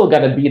there's still got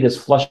to be this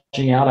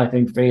flushing out, I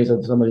think, phase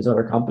of some of these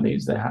other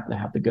companies that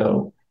have to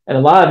go. And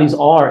a lot of these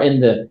are in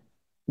the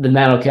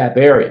nano cap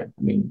area.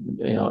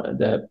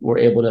 That we're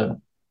able to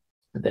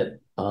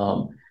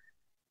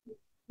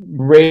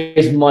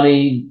raise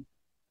money,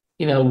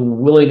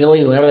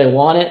 willy-nilly whenever they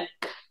want it.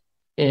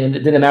 And it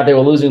didn't matter if they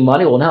were losing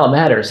money. Well, now it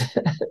matters.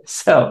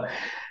 So,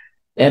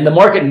 and the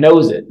market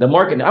knows it. The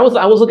market. I was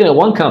looking at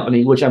one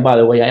company, which by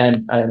the way, I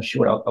am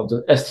short. I'll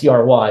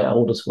STRY. I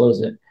will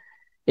disclose it.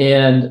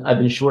 And I've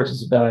been short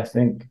since about, I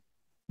think,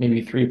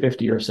 maybe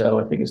 350 or so.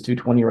 I think it's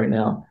 220 right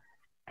now.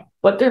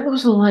 But they're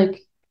losing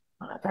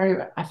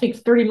I think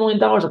 $30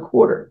 million a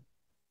quarter.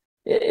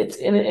 It's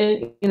and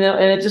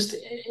it just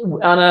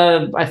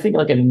on I think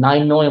like a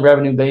 9 million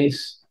revenue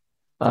base,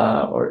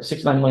 or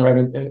 6-9 million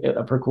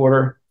revenue per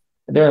quarter.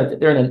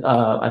 They're in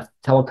a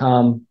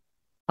telecom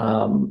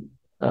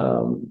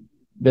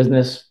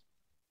business,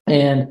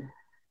 and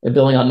they're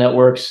building out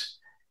networks,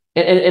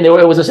 and it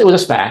was a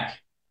SPAC,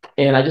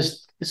 and I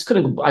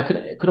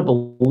couldn't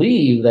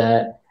believe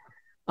that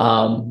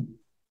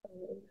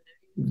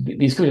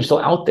these companies are still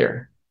out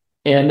there.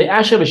 And they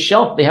actually have a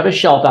shelf. They have a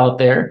shelf out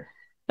there,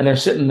 and they're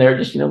sitting there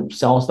just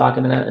selling stock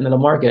into the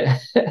market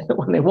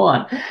when they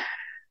want.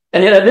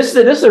 And this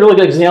is a really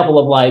good example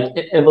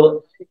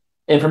of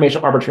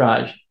information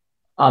arbitrage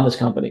on this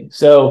company.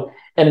 So,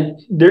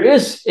 and there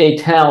is a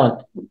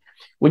talent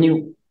when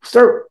you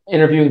start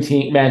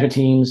interviewing management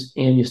teams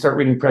and you start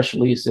reading press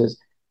releases.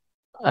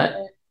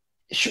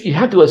 You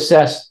have to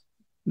assess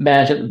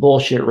management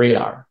bullshit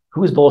radar.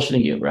 Who's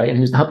bullshitting you, right? And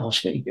who's not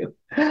bullshitting you.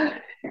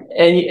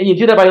 And you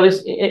do that by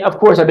this. Of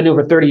course, I've been doing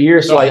it for 30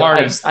 years.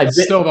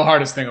 It's still the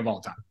hardest thing of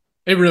all time.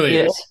 It really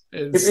is.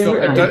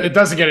 It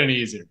doesn't get any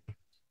easier.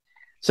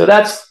 So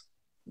that's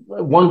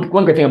one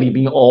great thing of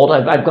being old.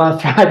 I've gone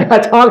through.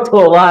 I've talked to a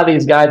lot of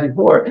these guys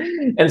before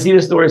and see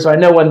the story, so I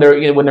know when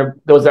they're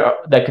those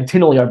that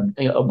continually are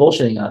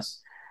bullshitting us.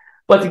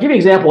 But to give you an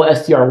example,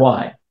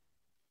 STRY,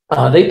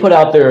 they put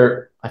out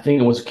their, I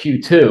think it was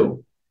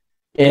Q2,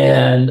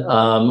 and it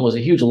was a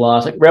huge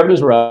loss. Like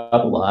revenues were up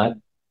a lot,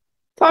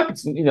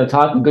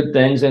 talking good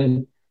things,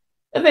 and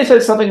they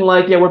said something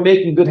like, "Yeah, we're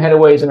making good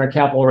headways in our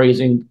capital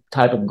raising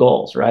type of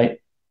goals, right?"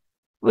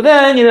 But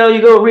then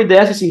you go read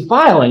the SEC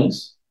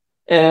filings,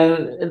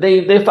 and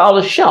they filed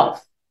a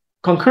shelf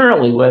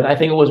concurrently with, I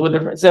think it was with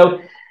different. So,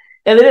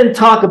 and they didn't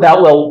talk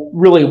about well.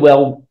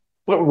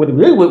 What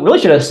really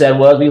should have said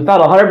was, we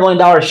filed $100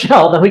 million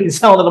shelf that we can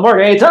sell into the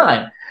market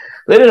anytime.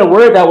 They didn't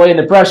word it that way in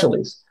the press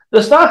release.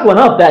 The stock went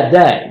up that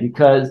day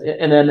because,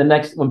 and then the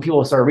next, when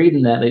people started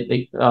reading that,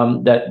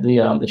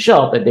 the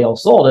shelf that they all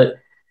sold it,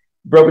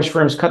 brokerage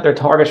firms cut their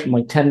targets from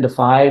like 10 to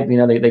 5.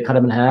 They cut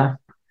them in half,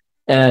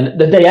 and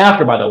the day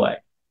after, by the way.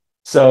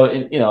 So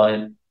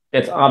and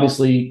it's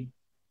obviously,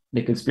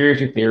 the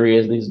conspiracy theory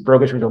is these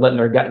brokerage firms are letting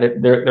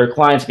their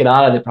clients get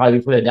out of it probably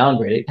before they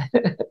downgrade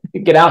it.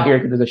 Get out here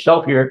because there's a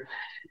shelf here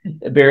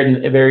buried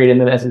in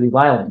the SEC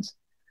filings.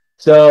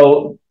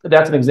 So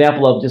that's an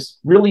example of just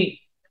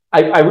really,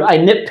 I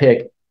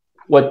nitpick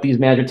what these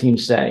management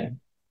teams say.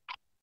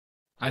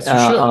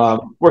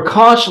 We're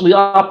cautiously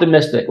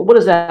optimistic. What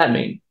does that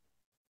mean?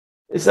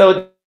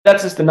 So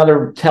that's just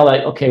another tell.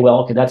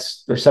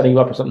 They're setting you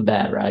up for something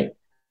bad, right?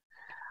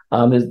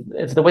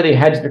 It's the way they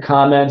hedge their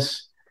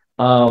comments.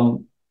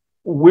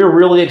 We're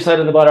really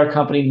excited about our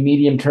company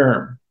medium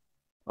term.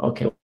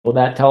 Okay, well,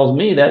 that tells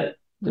me that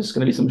there's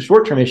going to be some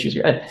short-term issues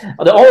here.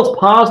 All this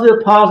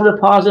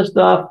positive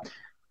stuff.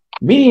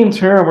 Medium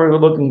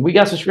term, we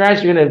got some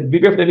strategy. You're going to be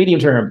great for the medium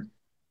term.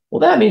 Well,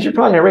 that means you're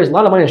probably going to raise a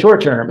lot of money in the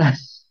short term.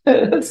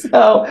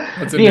 So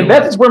the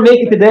investments we're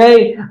making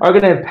today are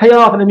going to pay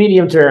off in the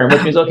medium term,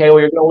 which means, okay,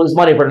 well, you're going to lose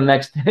money for the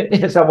next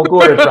several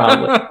quarters,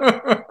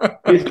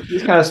 probably.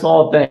 These kind of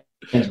small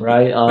things,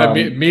 right?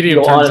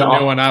 Medium term's a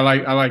new one. I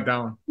like that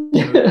one.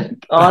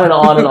 On and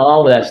on and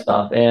all of that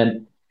stuff,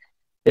 and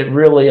it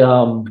really,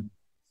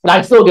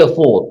 I still get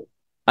fooled.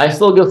 I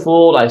still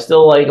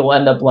will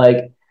end up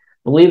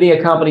believing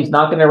a company's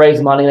not going to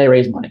raise money. They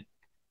raise money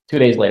 2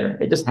 days later.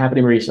 It just happened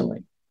to me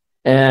recently.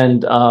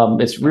 And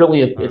it's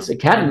really it's a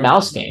cat and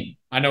mouse game.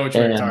 I know what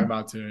you're talking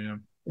about too.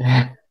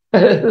 Yeah.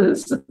 But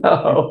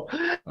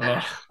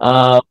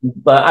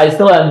I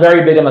still am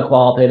very big on the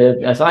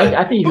qualitative. So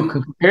I think you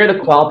can compare the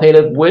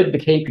qualitative with the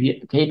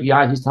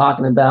KPIs he's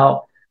talking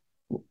about,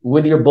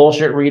 with your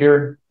bullshit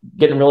reader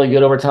getting really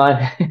good over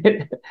time.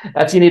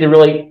 That's, you need to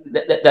really,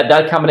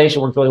 that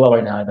combination works really well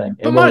right now, I think.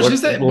 But Maj,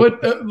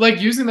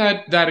 like using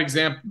that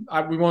example,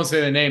 we won't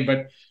say the name,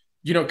 but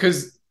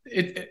because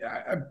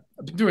I've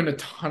been doing a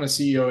ton of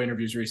CEO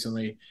interviews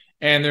recently,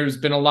 and there's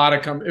been a lot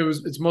of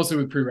it's mostly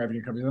with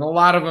pre-revenue companies, and a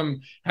lot of them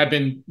have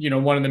been,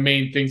 one of the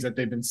main things that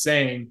they've been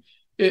saying.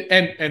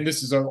 And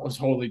this is a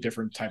totally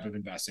different type of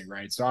investing,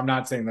 right? So I'm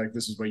not saying like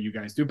this is what you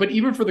guys do, but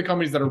even for the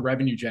companies that are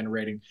revenue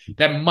generating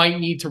that might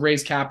need to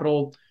raise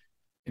capital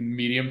in the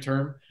medium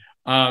term,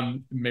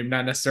 maybe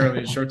not necessarily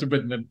in the short term,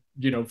 but in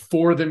the,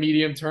 for the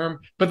medium term,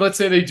 but let's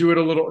say they do it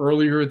a little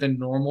earlier than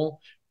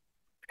normal,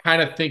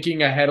 kind of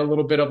thinking ahead a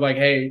little bit of like,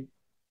 hey,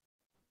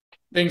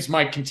 things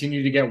might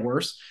continue to get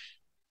worse.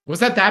 Was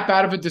that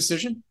bad of a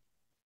decision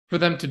for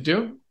them to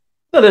do?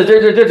 No,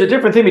 there's a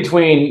different thing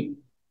between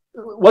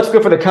what's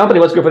good for the company,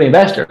 what's good for the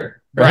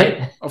investor,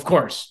 right? Of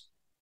course.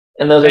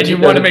 And you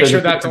want to make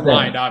sure that's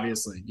aligned,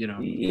 obviously,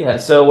 Yeah.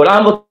 So what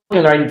I'm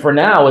looking at for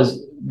now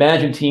is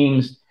management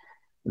teams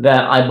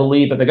that I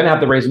believe that they're going to have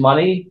to raise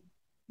money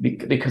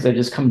because they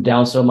just come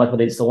down so much, but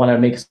they still want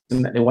to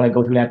they want to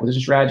go through an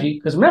acquisition strategy.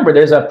 Because remember,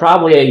 there's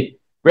probably a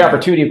great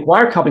opportunity to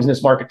acquire companies in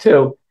this market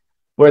too,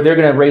 where they're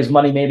going to raise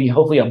money, maybe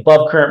hopefully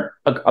above current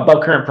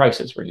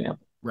prices, for example.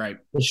 Right.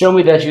 Show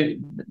me that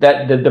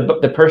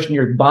the person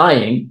you're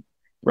buying,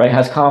 right,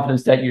 has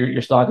confidence that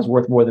your stock is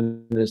worth more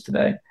than it is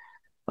today.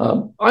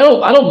 I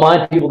don't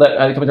mind people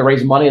that come to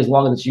raise money as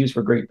long as it's used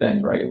for great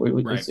things, right?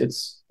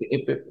 It's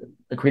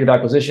accretive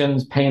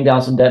acquisitions, paying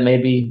down some debt,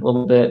 maybe a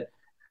little bit.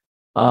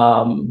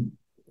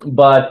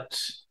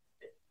 But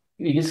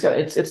you just got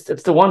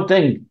it's the one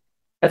thing.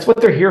 That's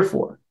what they're here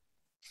for.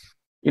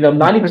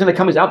 90% of the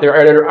companies out there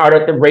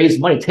are to raise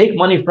money, take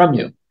money from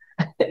you.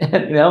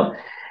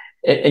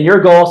 And your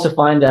goal is to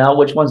find out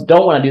which ones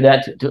don't want to do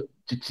that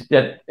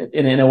that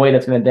in a way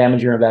that's going to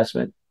damage your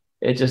investment.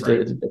 It's just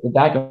it's a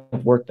back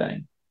and forth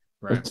thing,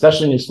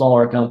 especially in these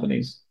smaller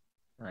companies.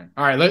 Right.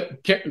 All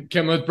right.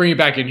 Kim, let's bring you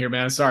back in here,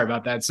 man. Sorry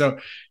about that. So,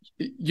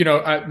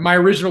 my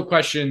original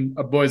question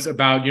was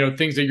about,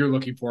 things that you're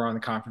looking for on the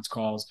conference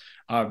calls,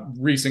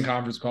 recent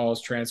conference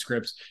calls,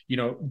 transcripts,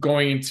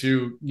 going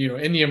into,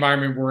 in the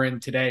environment we're in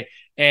today.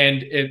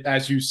 And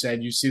as you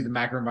said, you see the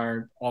macro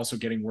environment also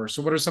getting worse.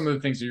 So what are some of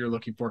the things that you're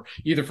looking for,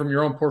 either from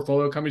your own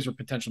portfolio companies or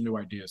potential new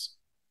ideas?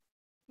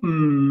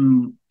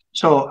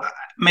 So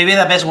maybe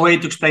the best way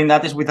to explain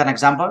that is with an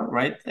example,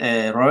 right,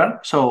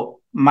 Robert?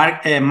 So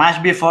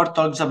Mash before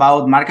talks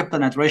about market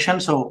penetration.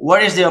 So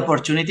where is the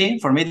opportunity?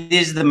 For me,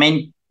 this is the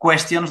main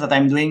questions that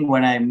I'm doing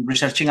when I'm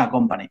researching a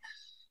company.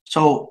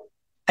 So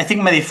I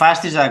think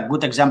Medifast is a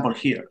good example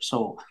here.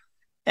 So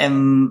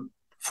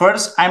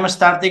first, I'm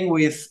starting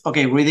with,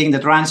 reading the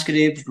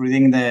transcripts,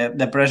 reading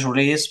the press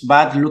release,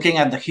 but looking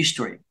at the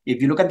history.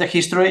 If you look at the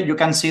history, you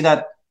can see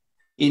that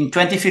in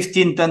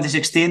 2015,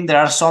 2016, there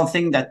are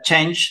something that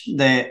changed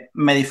the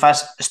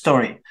Medifast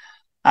story.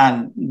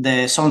 And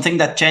the something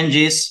that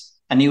changes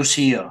a new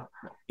CEO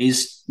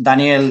is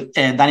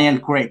Daniel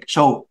Craig.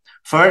 So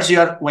first,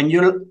 when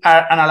you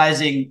are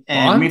analyzing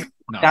Bond?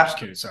 No, I'm just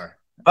kidding. Sorry.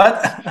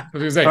 But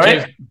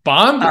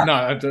Bond? No,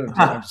 I'm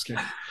just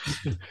kidding.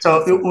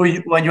 So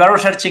when you are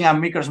researching a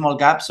micro small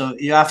cap, so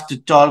you have to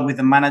talk with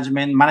the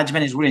management.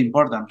 Management is really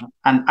important.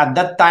 And at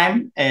that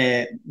time,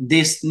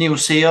 this new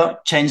CEO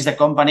changed the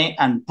company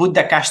and put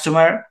the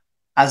customer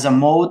as a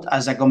mode,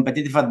 as a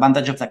competitive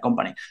advantage of the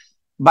company.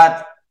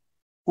 But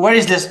where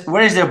is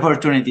the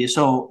opportunity?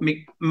 So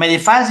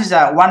Medifast is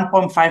a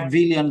 1.5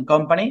 billion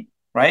company,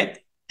 right?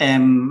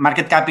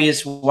 Market cap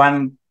is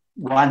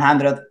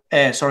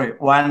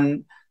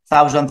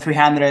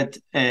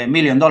 $1,300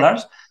 million.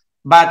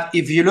 But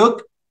if you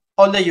look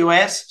all the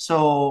US,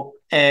 so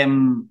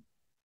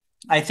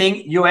I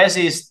think US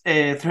is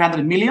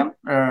 300 million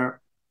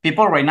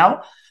people right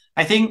now.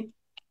 I think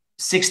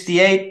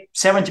 70%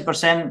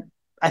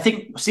 of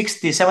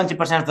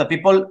the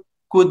people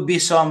could be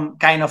some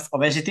kind of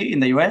obesity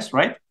in the US,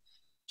 right?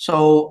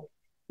 So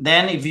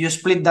then if you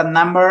split that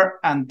number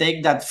and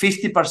take that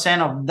 50%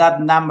 of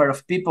that number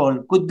of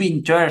people could be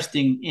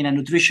interested in a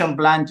nutrition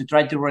plan to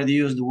try to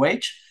reduce the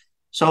weight.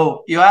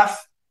 So you have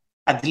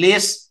at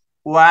least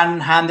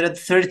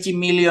 130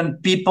 million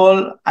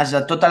people as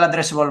a total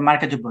addressable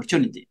market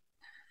opportunity.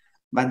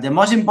 But the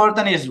most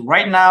important is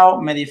right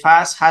now,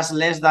 Medifast has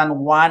less than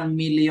 1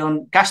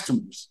 million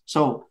customers.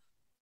 So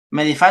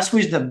Medifast, who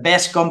is the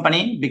best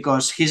company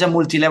because he's a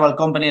multi-level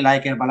company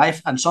like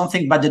Herbalife and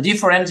something, but the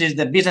difference is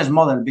the business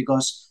model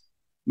because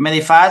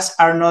Medifast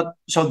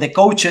the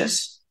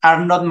coaches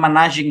are not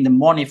managing the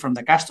money from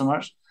the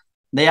customers.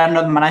 They are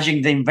not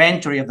managing the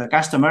inventory of the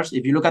customers.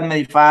 If you look at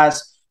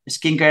Medifast,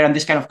 skincare and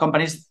these kind of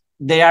companies,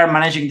 they are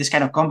managing this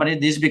kind of company.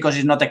 This is because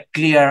it's not a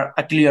clear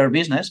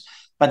business.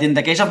 But in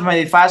the case of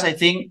Medifast, I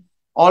think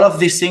all of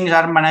these things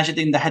are managed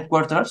in the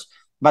headquarters.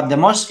 But the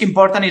most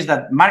important is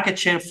that market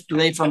share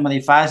today from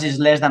Medifast is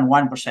less than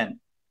 1%.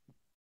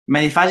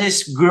 Medifast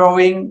is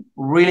growing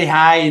really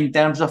high in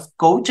terms of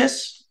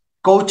coaches.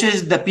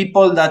 Coaches, the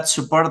people that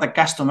support the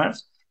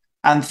customers.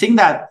 And think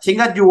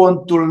that you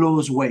want to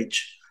lose weight.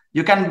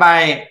 You can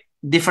buy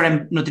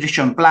different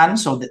nutrition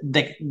plans. So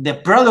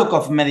the product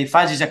of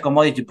Medifast is a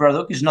commodity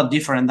product. It's not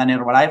different than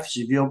Herbalife.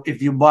 So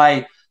if you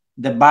buy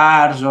the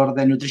bars or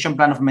the nutrition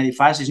plan of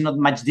Medifast, it's not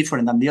much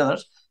different than the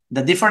others.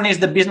 The difference is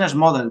the business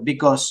model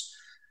because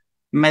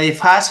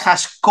Medifast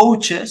has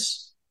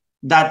coaches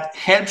that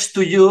helps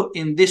to you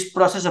in this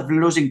process of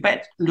losing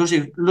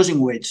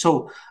weight.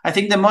 So I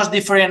think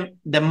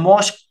the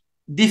most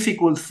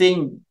difficult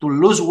thing to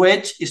lose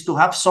weight is to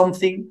have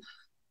something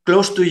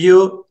close to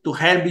you to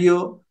help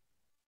you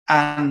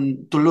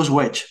and to lose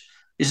weight.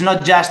 It's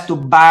not just to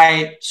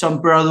buy some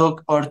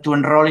product or to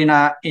enroll in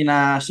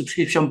a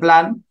subscription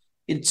plan.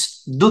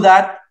 It's do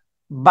that,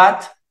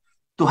 but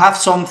to have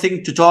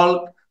something to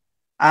talk.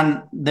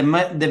 And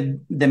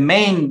the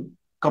main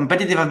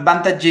competitive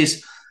advantage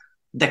is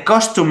the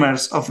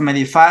customers of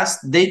Medifast,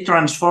 they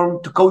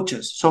transform to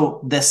coaches.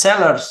 So the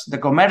sellers, the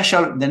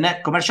commercial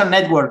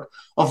network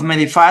of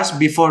Medifast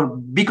before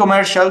big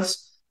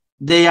commercials,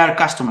 they are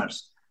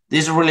customers.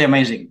 This is really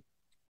amazing.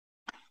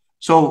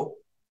 So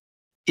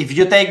if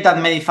you take that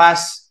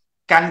Medifast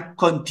can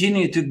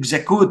continue to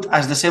execute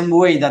as the same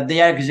way that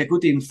they are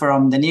executing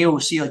from the new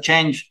CEO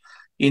change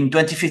in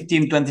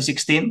 2015,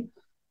 2016,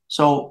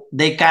 so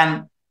they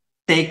can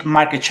take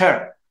market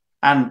share.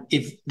 And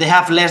if they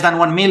have less than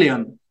 1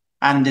 million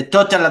and the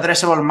total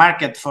addressable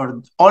market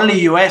for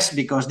only US,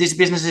 because this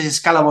business is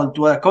scalable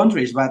to other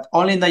countries, but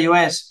only in the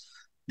US,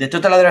 the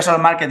total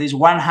addressable market is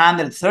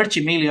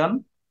 130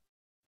 million.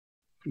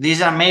 This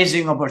is an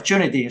amazing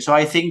opportunity. So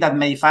I think that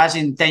Medifast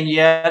in 10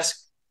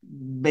 years,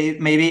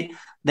 maybe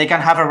they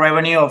can have a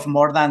revenue of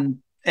more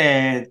than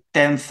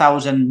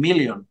 10,000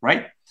 million,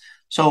 right?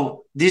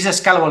 So this is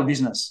a scalable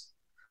business.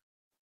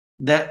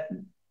 The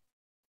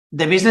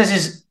business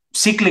is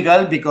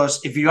cyclical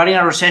because if you are in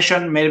a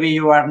recession, maybe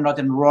you are not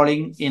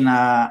enrolling in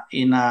a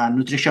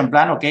nutrition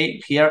plan. Okay,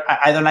 here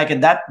I don't like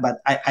it that, but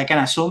I can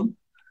assume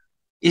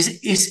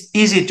it's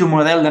easy to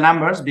model the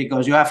numbers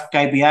because you have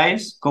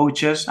KPIs,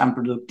 coaches, and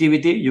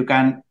productivity. You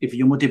can, if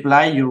you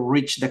multiply, you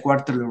reach the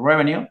quarterly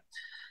revenue.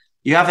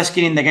 You have a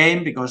skin in the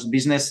game because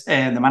business,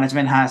 the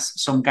management has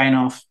some kind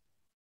of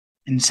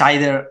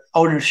insider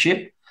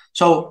ownership.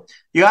 So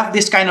you have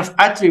this kind of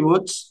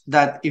attributes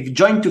that if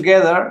joined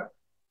together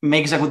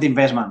makes a good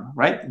investment,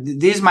 right?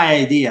 This is my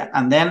idea.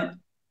 And then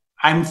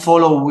I'm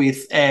follow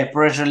with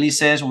press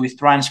releases, with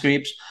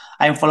transcripts.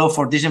 I'm follow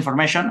for this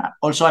information.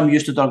 Also, I'm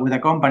used to talk with a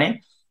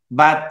company.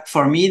 But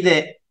for me,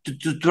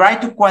 to try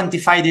to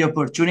quantify the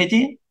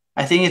opportunity,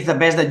 I think it's the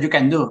best that you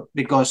can do,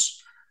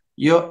 because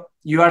you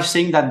are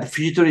seeing that the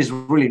future is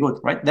really good,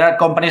 right? There are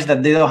companies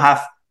that they don't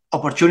have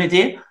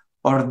opportunity,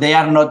 or they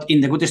are not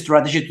in the good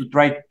strategy to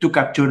try to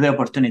capture the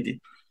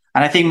opportunity.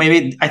 And I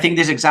think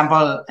this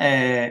example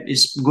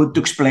is good to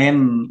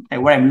explain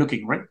where I'm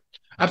looking, right?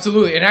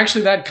 Absolutely. And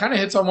actually that kind of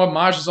hits on what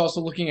Maj is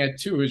also looking at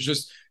too, is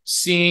just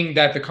seeing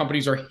that the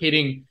companies are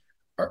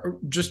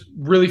just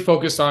really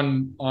focused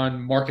on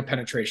market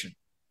penetration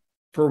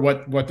for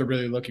what they're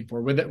really looking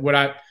for. Would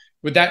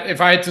that, if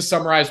I had to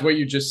summarize what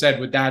you just said,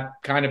 would that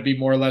kind of be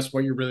more or less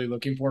what you're really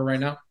looking for right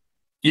now?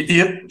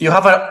 You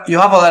have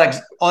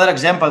other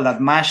example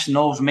that Maj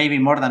knows maybe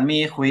more than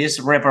me, who is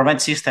Repromet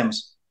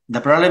Systems.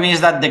 The problem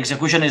is that the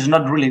execution is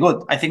not really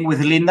good. I think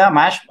with Lynda,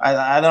 Maj,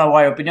 I don't know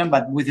why opinion,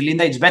 but with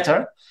Lynda it's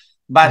better.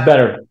 But it's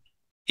better.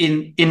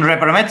 In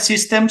Repromet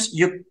Systems,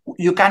 you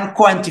can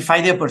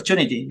quantify the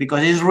opportunity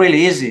because it's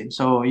really easy.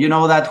 So you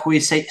know that who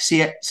is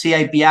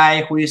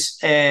CIPI, who is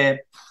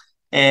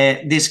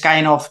this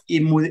kind of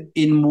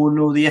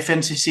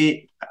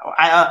immunodeficiency.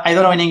 I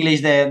don't know in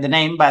English the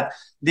name, but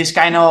this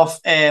kind of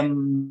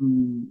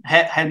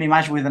help me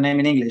match with the name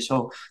in English.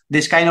 So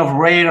this kind of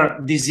rare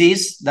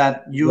disease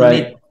that you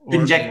need to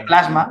inject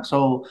plasma.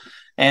 So,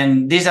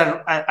 and these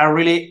are a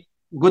really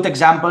good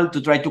example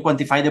to try to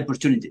quantify the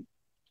opportunity.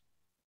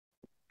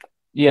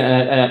 Yeah,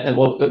 and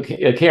well,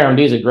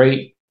 KRMD is a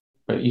great.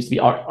 It used to be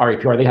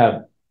RAPR. They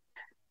have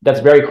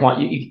that's very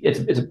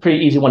it's a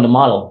pretty easy one to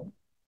model.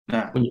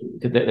 Yeah,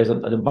 there's a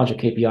bunch of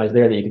KPIs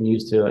there that you can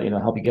use to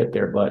help you get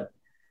there. But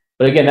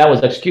again, that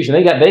was execution.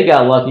 They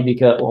got lucky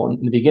because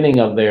in the beginning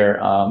of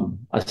their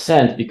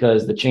ascent,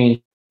 because the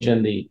change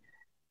in the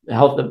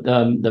health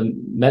the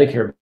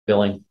Medicare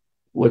billing,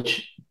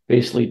 which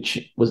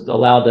basically was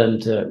allowed them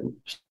to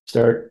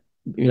start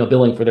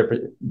billing for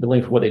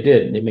what they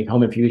did. They make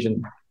home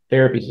infusion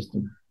therapy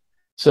system.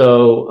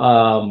 So,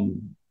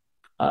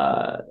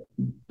 but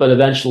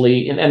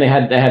eventually, and they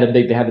had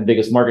the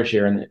biggest market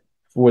share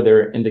for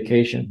their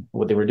indication for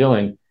what they were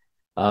doing.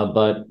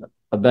 But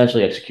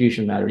eventually,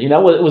 execution mattered.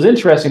 What was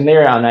interesting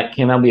there on that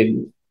came out.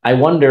 I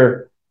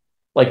wonder,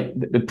 like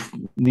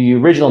the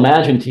original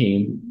management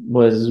team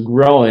was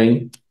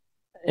growing,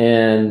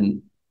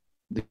 and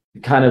the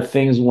kind of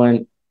things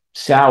went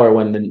sour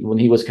when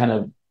he was kind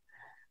of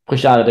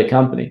pushed out of the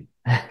company,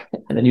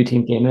 and the new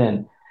team came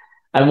in.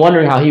 I'm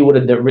wondering how he would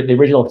have the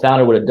original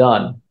founder would have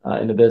done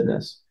in the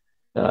business.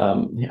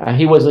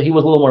 He was a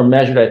little more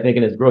measured, I think,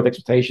 in his growth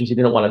expectations. He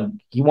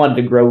wanted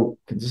to grow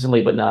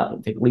consistently, but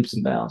not take leaps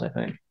and bounds, I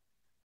think.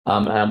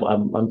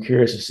 I'm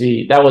curious to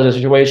see. That was a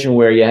situation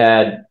where you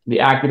had the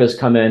activists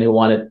come in who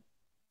wanted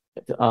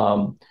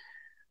to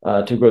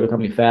grow the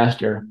company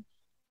faster.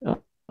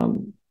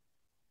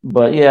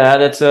 But yeah,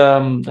 that's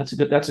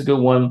a good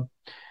one.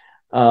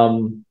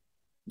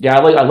 Yeah,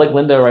 I like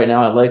Lynda right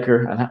now. I like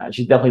her.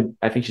 She's definitely.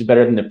 I think she's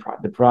better than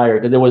the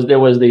prior. There was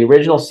the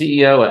original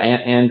CEO,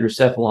 Andrew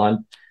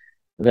Cephalon.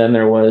 Then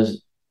there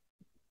was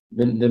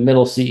the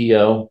middle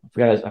CEO.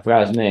 I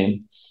forgot his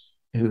name,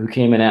 who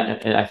came in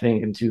I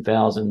think in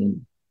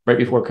 2000, right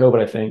before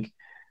COVID, I think.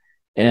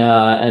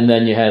 And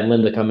then you had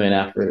Lynda come in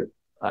after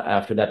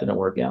that didn't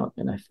work out.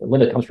 And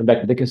Lynda comes from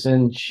Becton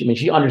Dickinson.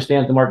 She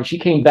understands the market. She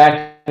came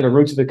back to the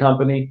roots of the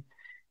company.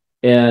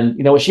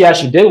 And what she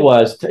actually did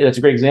was, it's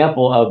a great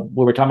example of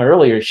what we were talking about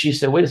earlier. She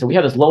said, wait a second, we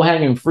have this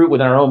low-hanging fruit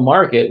within our own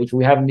market, which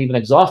we haven't even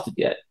exhausted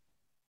yet.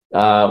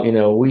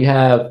 We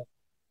have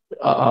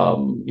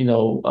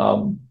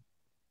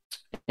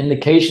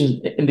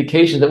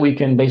indications that we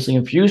can basically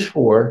infuse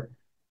for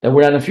that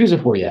we're not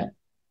infusing for yet,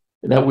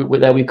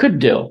 that we could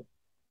do.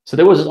 So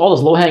there was all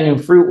this low-hanging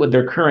fruit with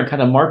their current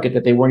kind of market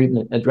that they weren't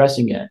even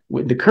addressing yet,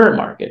 with the current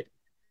market,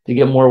 to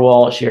get more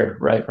wallet share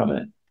right from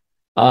it.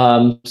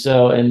 And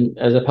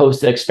as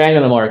opposed to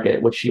expanding the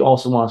market, which she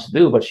also wants to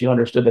do, but she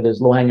understood that there's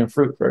low-hanging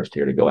fruit first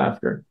here to go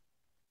after.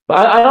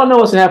 But I don't know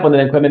what's going to happen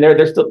with them. I mean,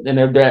 they're still, and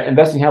they're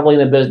investing heavily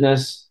in the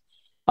business.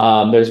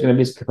 There's going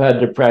to be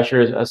competitive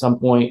pressures at some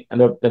point,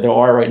 and there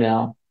are right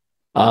now.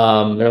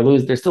 They're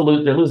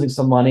losing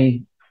some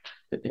money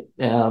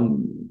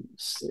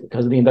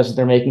because of the investments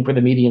they're making for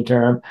the medium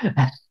term.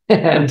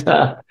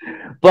 But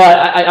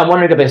I'm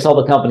wondering if they sell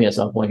the company at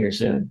some point here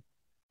soon.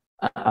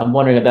 I'm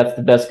wondering if that's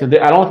the best, because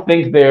I don't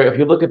think if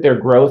you look at their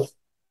growth,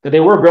 that they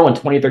were growing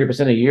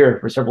 20-30% a year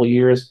for several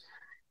years.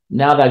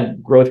 Now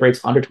that growth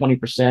rate's under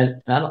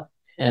 20%,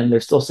 and they're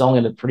still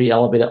selling at a pretty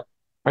elevated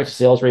price to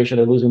sales ratio.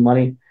 They're losing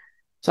money.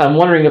 So I'm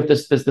wondering if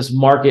this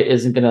market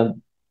isn't going to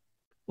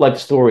like the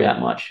story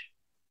that much.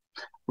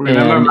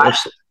 Remember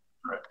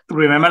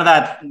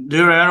that? Do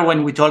you remember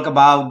when we talk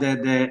about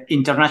the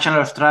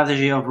international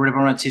strategy of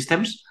Repromet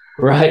Systems?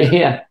 Right.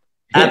 Yeah.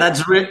 And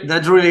that's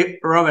really,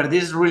 Robert,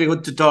 this is really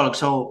good to talk.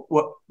 So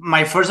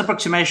my first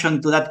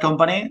approximation to that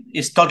company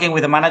is talking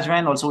with the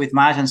management, also with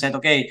Maj, and said,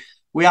 okay,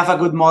 we have a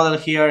good model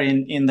here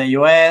in the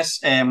US.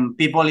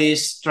 People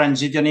is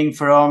transitioning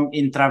from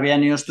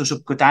intravenous to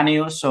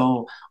subcutaneous.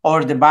 So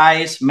our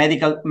device,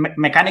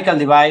 mechanical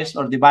device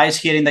or device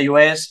here in the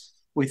US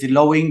with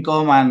low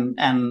income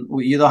and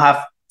you don't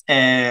have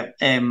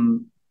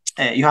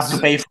you have to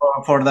pay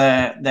for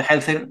the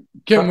health.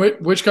 Kim,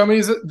 which company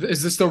is it?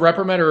 Is this still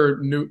Repromed or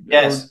new?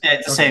 Yes,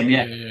 it's the same.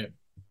 Yeah.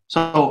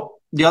 So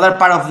the other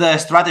part of the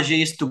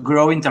strategy is to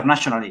grow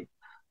internationally.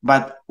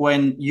 But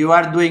when you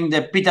are doing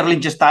the Peter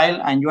Lynch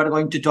style and you are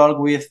going to talk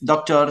with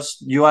doctors,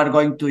 you are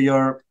going to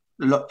your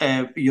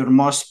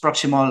most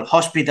proximal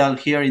hospital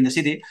here in the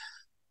city.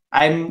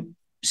 I'm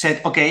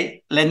said,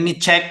 okay, let me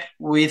check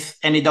with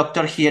any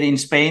doctor here in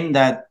Spain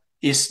that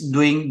is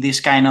doing this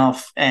kind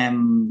of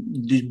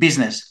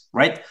business,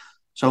 right?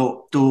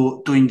 So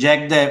to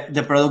inject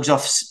the products of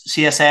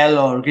CSL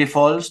or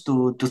Grifols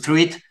to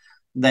treat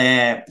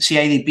the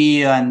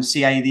CIDP and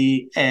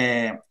CID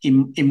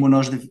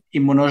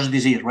immunos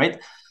disease, right?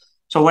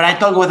 So when I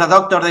talk with a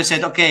doctor, they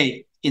said,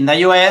 okay, in the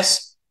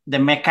US, the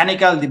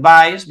mechanical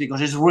device, because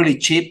it's really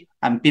cheap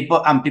and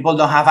people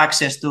don't have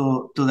access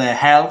to the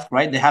health,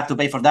 right? They have to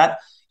pay for that.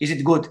 Is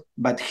it good?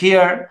 But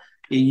here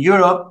in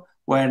Europe,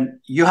 when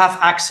you have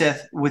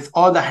access with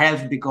all the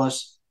health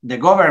because the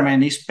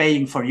government is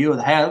paying for you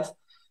the health,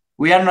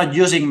 we are not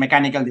using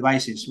mechanical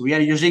devices. We are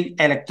using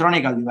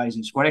electronic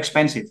devices. We're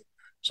expensive.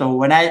 So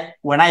when I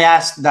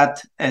asked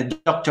that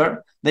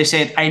doctor, they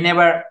said, I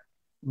never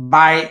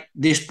buy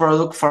this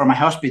product for my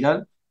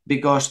hospital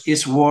because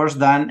it's worse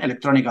than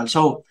electronic.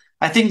 So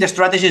I think the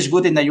strategy is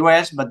good in the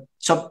US, but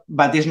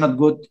it's not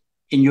good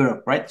in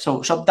Europe, right?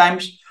 So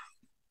sometimes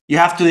you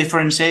have to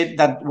differentiate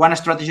that one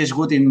strategy is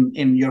good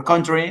in your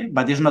country,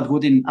 but it's not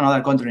good in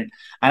another country.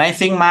 And I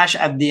think MASH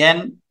at the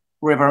end,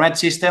 Repromed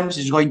Systems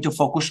is going to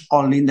focus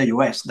only in the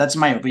US. That's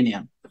my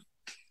opinion.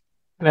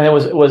 And it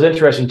was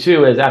interesting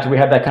too, is after we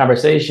had that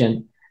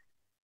conversation,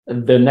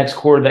 the next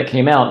quarter that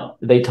came out,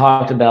 they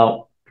talked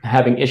about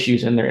having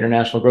issues in their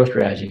international growth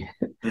strategy.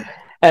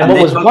 And what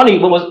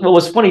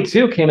was funny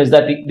too, Kim, is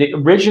that the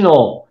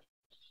original,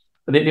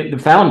 the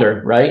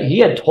founder, right? He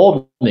had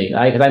told me,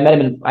 because I met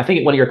him in, I think,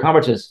 at one of your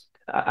conferences.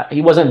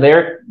 He wasn't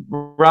there,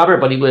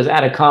 Robert, but he was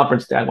at a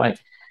conference that way.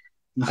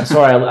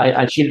 Sorry,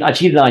 I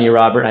cheated on you,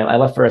 Robert. I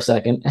left for a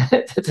second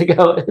to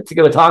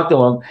go talk to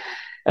him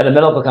at a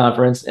medical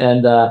conference,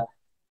 and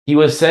he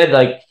was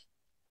like,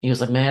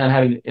 man, I'm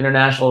having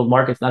international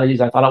markets not as easy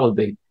as I thought it would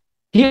be.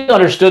 He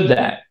understood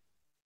that,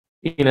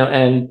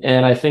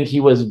 and I think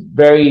he was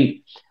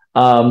very,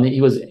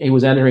 he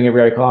was entering it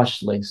very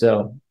cautiously.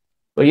 So,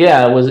 but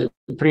yeah, it was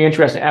pretty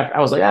interesting. I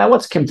was like,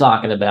 what's Kim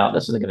talking about?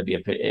 This isn't going to be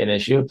an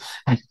issue.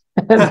 And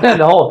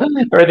then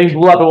everything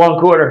blew up in one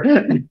quarter.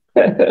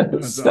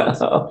 That's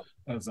awesome.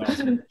 That's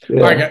awesome.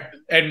 Yeah. All right,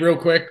 and real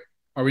quick,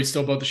 are we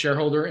still both a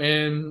shareholder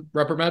in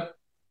Repromed?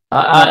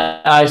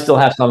 I still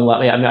have some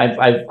left. I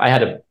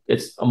mean,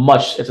 it's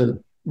a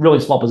really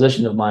small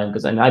position of mine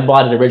because I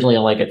bought it originally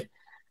at like at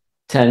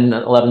 10,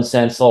 11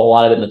 cents, sold a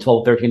lot of it in the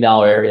 $12,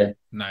 $13 area.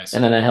 Nice.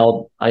 And then I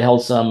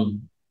held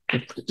some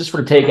just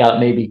for the takeout,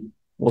 maybe.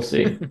 We'll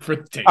see.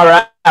 All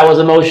right. I was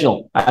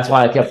emotional. That's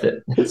why I kept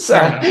it. I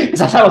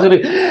thought I was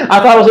going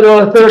to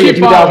go to 30 in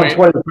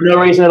 2020 for no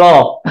reason at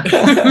all.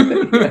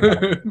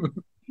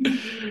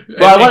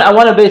 Well, I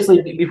want to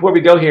basically, before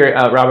we go here,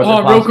 Robert.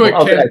 Real quick,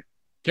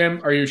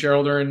 Kim, are you a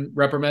shareholder in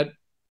Repromed?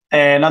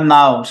 Not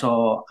now.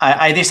 So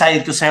I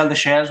decided to sell the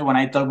shares when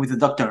I talked with the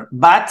doctor.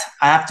 But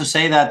I have to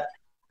say that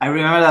I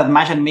remember that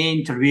Mash and me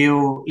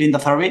interviewed Linda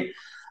Thorby,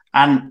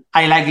 and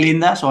I like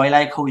Linda, so I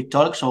like how we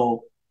talk.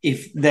 So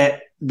if the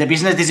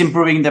business is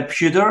improving in the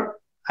future,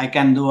 I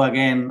can do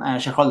again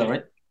shareholder,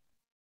 right?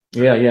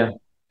 Yeah.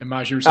 And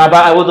Maj, but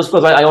I will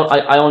disclose I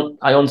own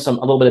a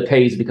little bit of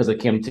Pays because of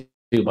Kim too,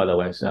 by the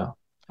way. So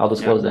I'll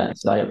disclose that.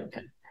 So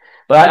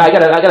but I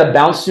gotta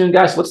bounce soon,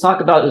 guys. So let's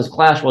talk about this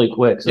class really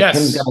quick. So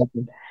yes.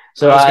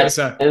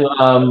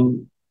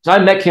 So I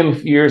met Kim a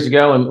few years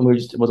ago, and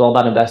it was all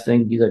about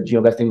investing. He's a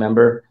GeoInvesting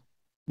member,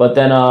 but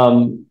then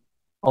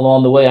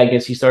along the way, I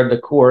guess he started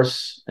a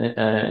course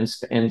in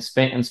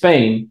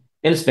Spain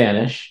in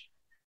Spanish,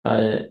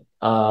 an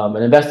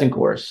investing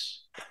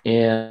course,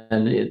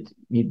 and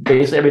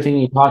basically everything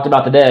he talked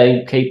about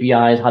today,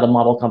 KPIs, how to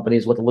model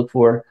companies, what to look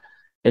for.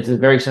 It's a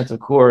very extensive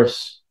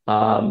course,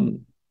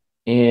 and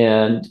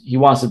he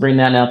wants to bring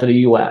that now to the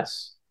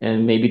U.S.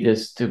 and maybe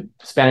just to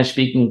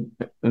Spanish-speaking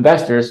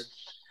investors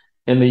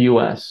in the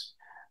U.S.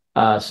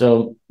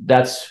 So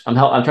I'm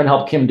trying to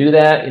help Kim do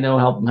that.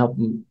 Help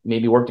him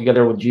maybe work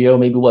together with Geo.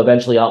 Maybe we'll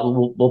eventually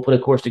we'll put a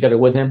course together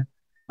with him.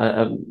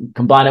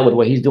 Combine it with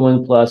what he's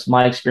doing plus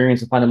my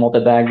experience of finding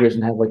multi-baggers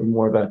and have like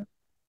more of a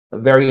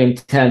very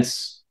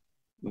intense,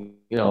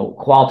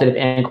 qualitative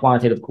and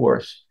quantitative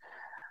course.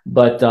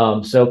 But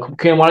so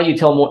Kim, why don't you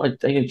tell more?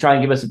 Try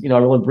and give us a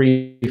really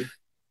brief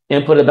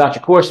input about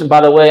your course. And by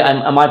the way,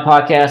 on my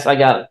podcast, I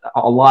got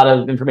a lot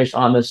of information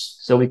on this,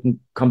 so we can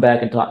come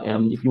back and talk.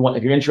 If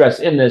you're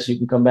interested in this, you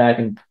can come back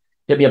and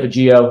hit me up at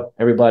Geo,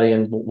 everybody,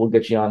 and we'll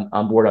get you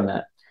on board on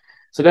that.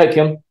 So go ahead,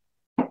 Kim.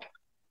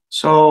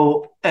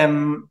 So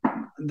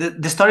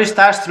the story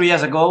starts 3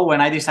 years ago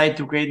when I decided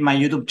to create my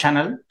YouTube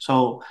channel.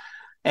 So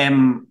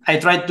I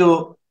tried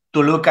to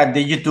look at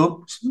the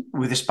YouTube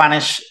with the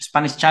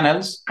Spanish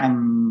channels,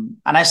 and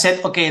I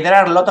said, okay, there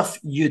are a lot of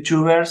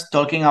YouTubers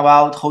talking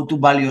about how to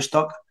value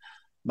stock,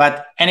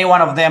 but any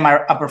one of them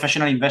are a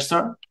professional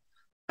investor.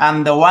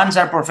 And the ones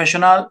that are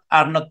professional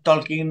are not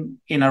talking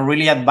in a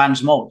really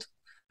advanced mode.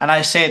 And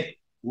I said,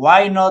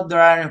 why not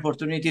there are an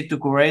opportunity to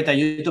create a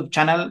YouTube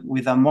channel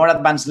with a more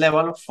advanced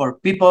level for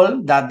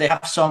people that they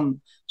have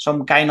some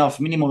kind of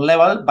minimum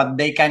level, but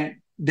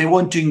they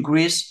want to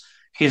increase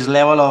his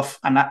level of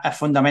a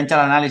fundamental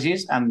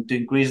analysis and to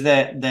increase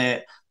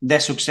the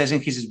success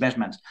in his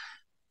investments.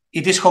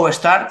 It is how it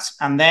starts.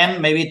 And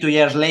then maybe 2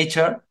 years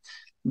later,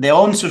 the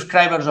own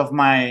subscribers of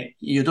my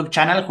YouTube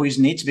channel, who is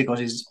niche because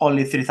it's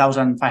only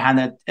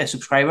 3,500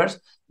 subscribers,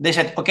 they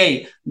said,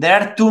 okay, there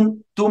are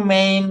two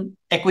main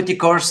equity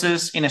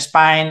courses in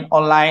Spain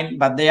online,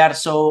 but they are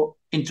so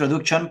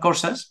introduction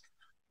courses.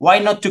 Why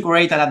not to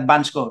create an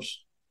advanced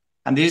course?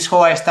 And this is how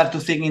I start to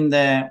think in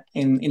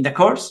the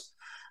course.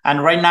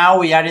 And right now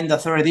we are in the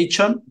third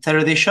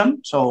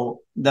edition. So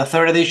the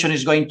third edition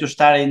is going to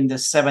start in the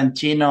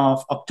 17th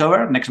of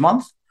October next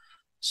month.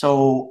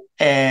 So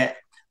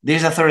this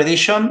is the third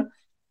edition.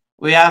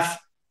 We have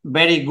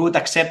very good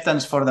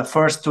acceptance for the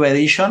first 2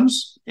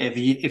 editions.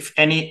 If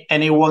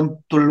anyone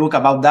to look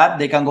about that,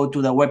 they can go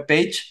to the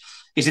webpage.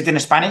 Is it in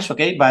Spanish?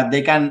 Okay, but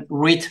they can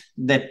read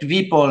the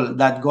people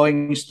that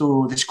going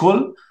to the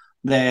school.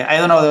 I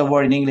don't know the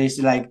word in English,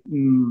 like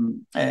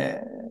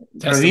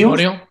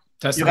testimonial.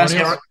 Reviews. You can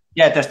say,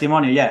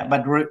 testimonial,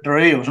 but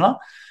reviews, no?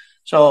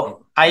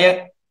 So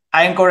I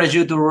encourage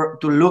you to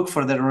look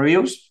for the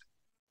reviews.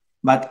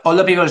 But all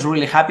the people is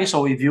really happy.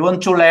 So if you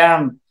want to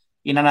learn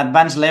in an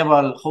advanced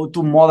level how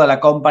to model a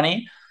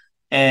company,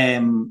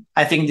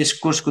 I think this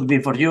course could be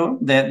for you.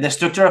 The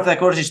structure of the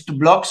course is 2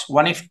 blocks.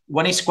 One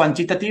is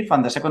quantitative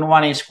and the second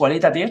one is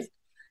qualitative.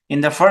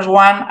 In the first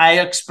one, I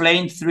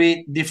explained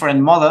 3 different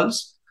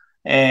models.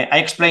 I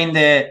explained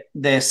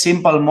the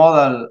simple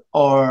model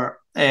or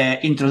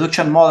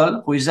introduction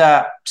model, which is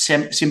a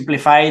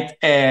simplified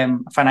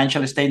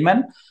financial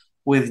statement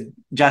with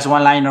just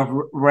 1 line of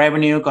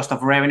revenue, cost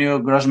of revenue,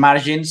 gross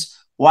margins,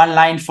 1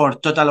 line for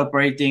total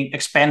operating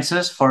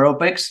expenses for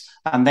OPEX,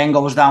 and then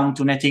goes down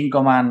to net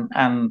income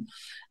and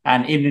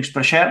earnings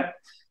per share.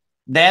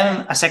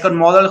 Then a second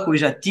model, who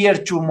is a tier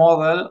 2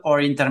 model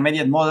or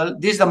intermediate model.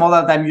 This is the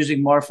model that I'm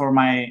using more for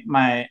my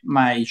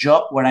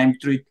job when I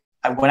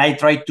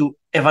try to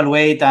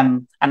evaluate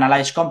and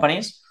analyze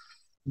companies.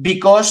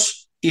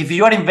 Because if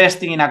you are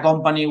investing in a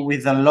company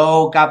with a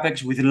low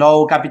capex, with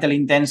low capital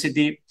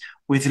intensity,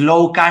 with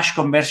low cash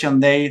conversion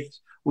days,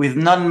 with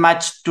not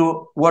much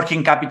to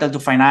working capital to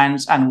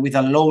finance, and with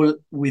a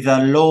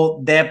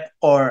low debt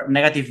or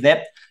negative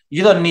debt,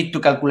 you don't need to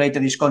calculate a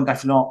discount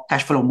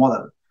cash flow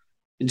model.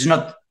 It's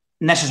not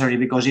necessary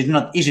because it's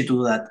not easy to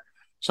do that.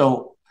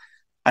 So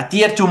a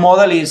tier 2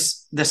 model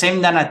is the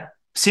same than a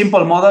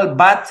simple model,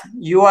 but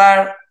you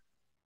are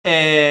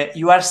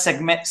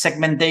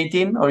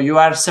segmentating, or you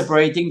are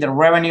separating the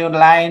revenue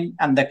line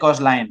and the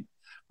cost line.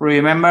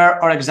 Remember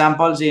our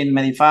examples in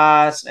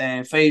Medifast,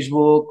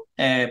 Facebook,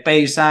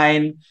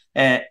 Paysign,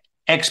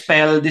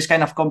 Expel, this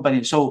kind of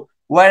companies. So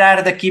what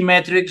are the key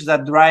metrics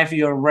that drive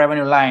your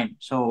revenue line?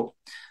 So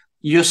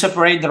you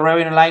separate the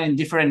revenue line in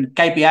different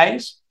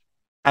KPIs,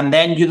 and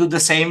then you do the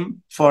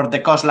same for the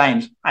cost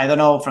lines. I don't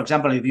know, for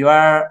example, if you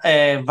are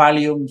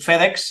valuing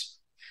FedEx,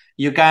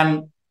 you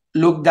can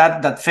look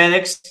that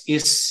FedEx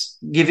is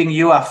giving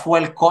you a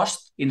fuel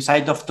cost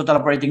inside of total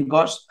operating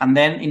cost, and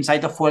then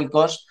inside of fuel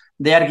cost,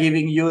 they are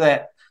giving you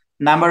the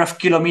number of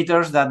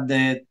kilometers that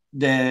the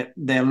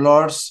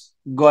lords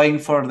going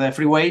for the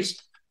freeways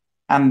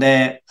and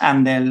the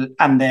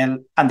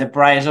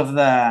price of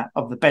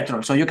the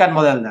petrol. So you can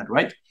model that,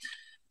 right?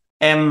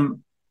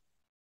 Then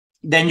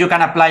you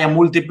can apply a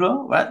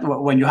multiple, right?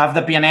 When you have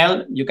the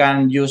P&L, you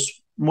can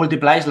use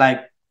multiplies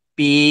like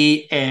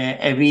P,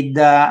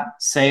 EBITDA,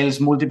 sales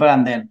multiple,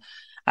 and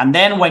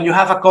then when you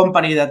have a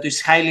company that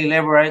is highly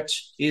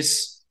leveraged,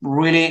 is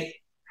really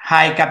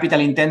high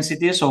capital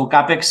intensity, so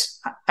capex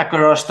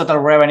across total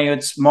revenue,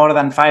 it's more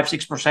than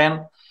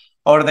 5-6%,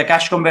 or the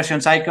cash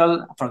conversion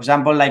cycle, for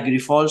example, like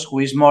Grifols, who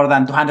is more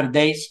than 200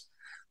 days,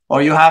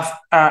 or you have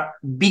a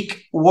big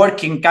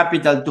working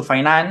capital to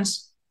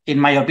finance. In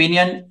my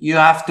opinion, you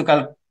have to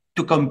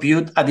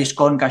compute a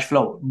discount cash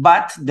flow.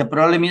 But the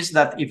problem is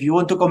that if you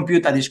want to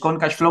compute a discount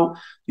cash flow,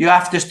 you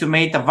have to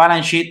estimate a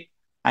balance sheet,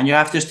 and you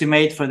have to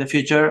estimate for the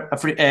future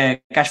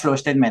a cash flow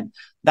statement.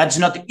 That's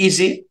not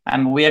easy,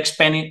 and we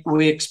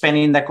expand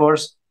in the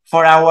course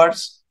 4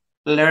 hours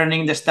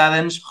learning the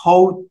students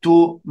how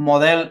to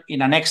model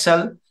in an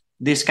Excel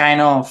this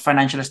kind of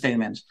financial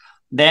statements.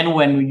 Then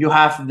when you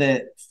have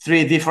the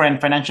 3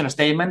 different financial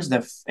statements,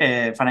 the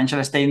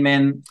financial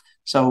statement,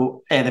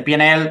 so the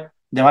P&L,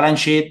 the balance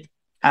sheet,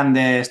 and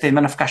the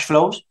statement of cash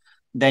flows,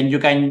 then you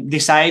can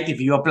decide if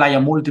you apply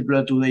a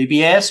multiple to the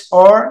EPS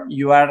or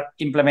you are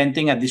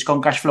implementing a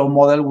discount cash flow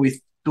model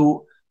with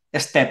 2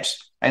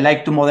 steps. I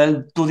like to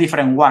model 2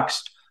 different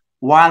WACCs.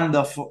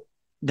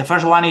 The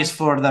first one is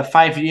for the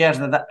 5 years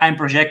that I'm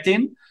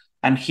projecting,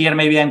 and here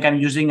maybe I'm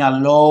using a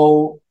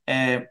low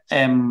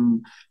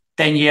 10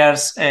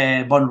 years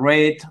bond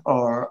rate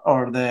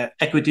or the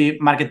equity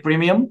market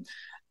premium.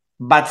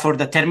 But for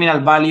the terminal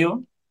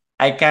value,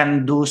 I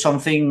can do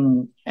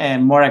something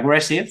more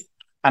aggressive,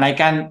 and I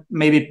can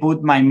maybe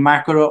put my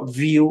macro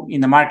view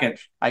in the market.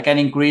 I can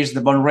increase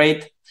the bond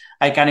rate.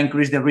 I can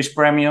increase the risk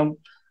premium.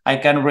 I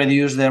can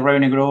reduce the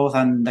revenue growth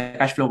and the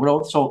cash flow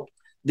growth. So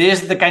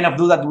this is the kind of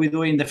do that we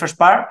do in the first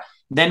part.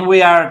 Then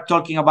we are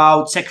talking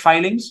about SEC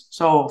filings.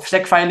 So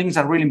SEC filings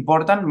are really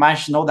important.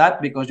 Must know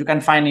that because you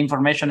can find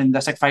information in the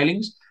SEC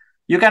filings.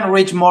 You can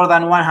reach more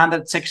than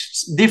 100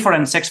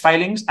 different SEC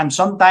filings, and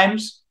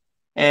sometimes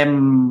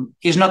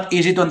it's not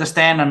easy to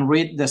understand and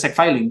read the SEC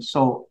filings.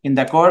 So in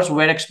the course,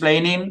 we're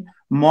explaining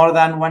more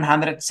than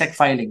 100 SEC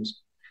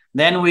filings.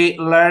 Then we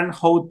learn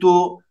how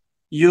to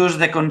use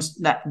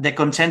the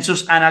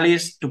consensus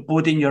analysis to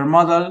put in your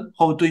model,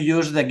 how to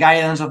use the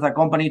guidance of the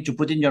company to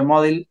put in your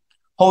model,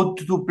 how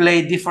to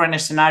play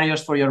different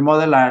scenarios for your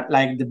model,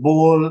 like the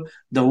bull,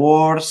 the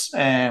worst,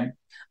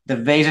 the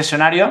base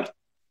scenario.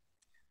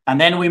 And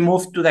then we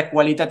move to the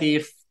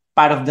qualitative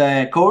part of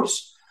the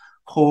course,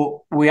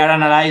 who we are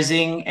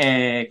analyzing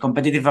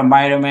competitive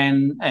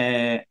environment,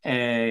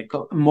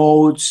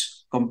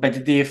 modes,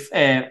 competitive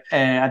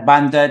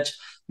advantage,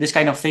 this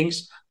kind of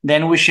things.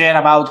 Then we share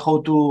about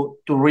how to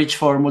reach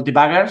for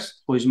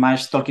multi-baggers, who is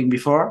Mash talking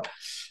before.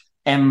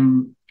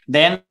 And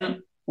then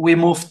we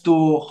move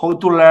to how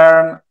to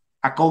learn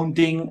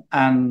accounting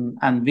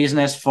and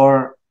business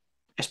for,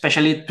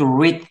 especially to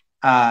read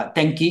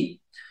 10 key.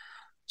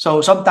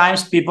 So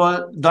sometimes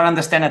people don't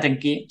understand a 10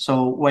 key.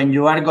 So when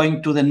you are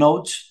going to the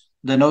notes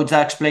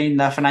that explain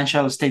the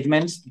financial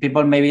statements,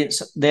 people maybe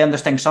they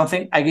understand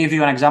something. I give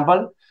you an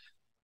example.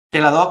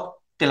 Teladoc,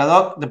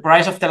 the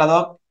price of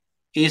Teladoc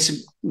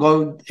is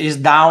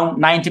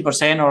down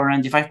 90% or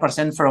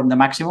 95% from the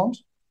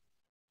maximums.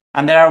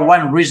 And there are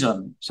one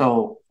reason.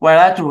 So there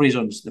are two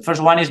reasons. The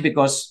first one is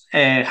because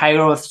high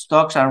growth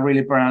stocks are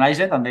really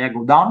penalized and they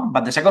go down.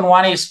 But the second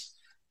one is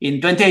in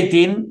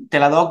 2018,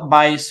 Teladoc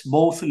buys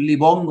both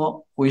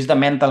Livongo, who is the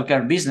mental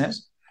care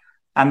business,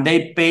 and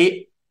they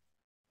pay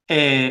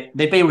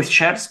with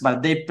shares,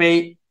 but they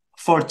pay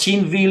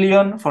 14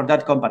 billion for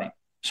that company.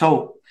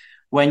 So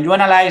when you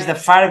analyze the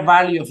fair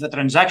value of the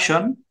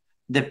transaction,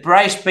 the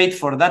price paid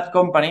for that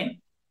company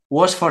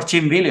was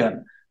 14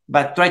 billion.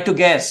 But try to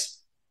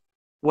guess,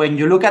 when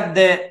you look at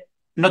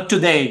not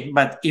today,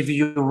 but if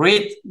you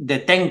read the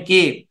 10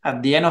 key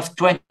at the end of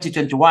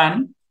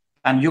 2021,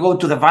 and you go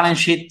to the balance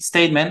sheet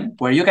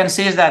statement, where you can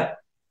see is that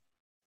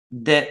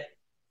the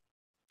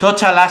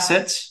total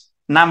assets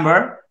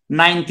number,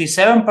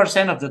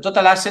 97% of the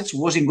total assets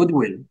was in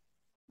goodwill.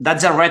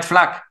 That's a red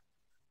flag,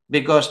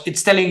 because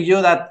it's telling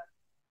you that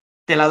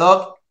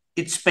Teladoc,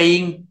 it's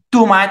paying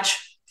too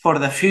much for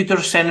the future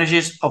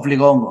synergies of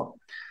Livongo.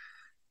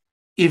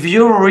 If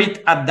you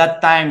read at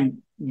that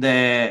time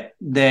the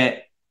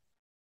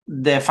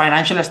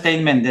financial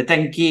statement, the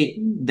 10 key,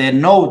 the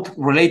note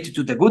related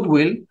to the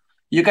goodwill,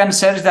 you can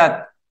search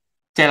that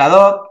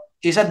Teladoc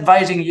is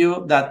advising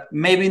you that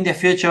maybe in the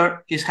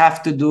future is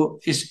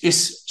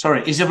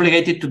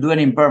obligated to do an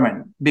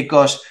impairment,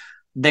 because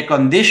the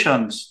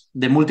conditions,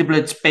 the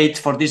multiples paid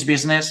for this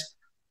business,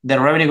 the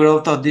revenue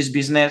growth of this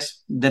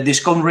business, the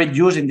discount rate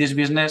used in this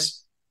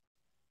business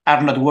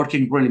are not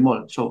working really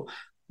well. So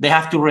they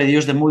have to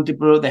reduce the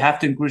multiple, they have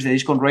to increase the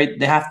discount rate,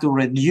 they have to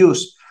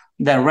reduce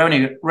the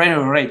revenue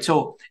rate.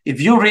 So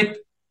if you read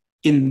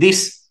in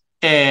this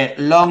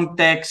long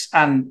text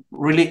and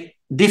really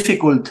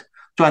difficult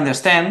to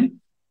understand,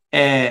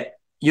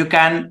 you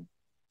can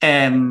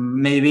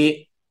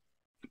maybe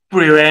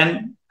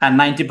prevent a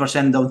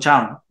 90%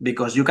 downturn,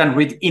 because you can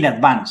read in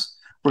advance.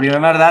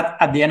 Remember that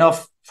at the end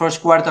of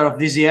first quarter of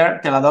this year,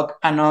 Teladoc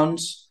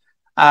announced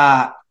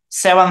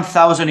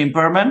 7,000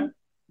 impairment.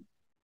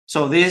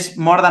 So this is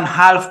more than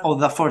half of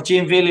the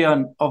 14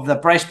 billion of the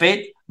price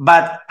paid.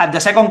 But at the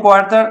second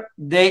quarter,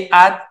 they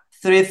add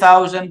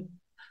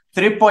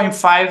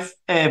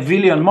 3.5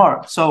 billion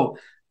more. So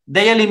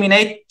they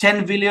eliminate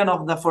 10 billion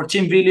of the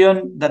 14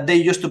 billion that they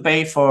used to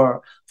pay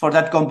for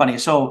that company.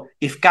 So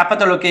if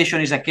capital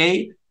allocation is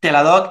okay,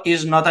 Teladoc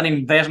is not an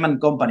investment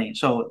company.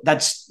 So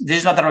this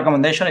is not a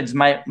recommendation, it's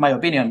my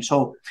opinion.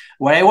 So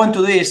what I want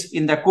to do is,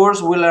 in the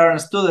course, we learn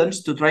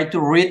students to try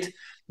to read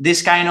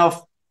this kind of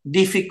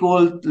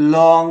difficult,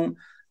 long,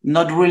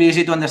 not really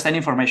easy to understand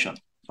information.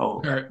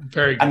 So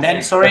very good. And then,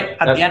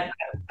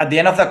 at the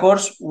end of the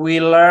course, we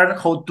learn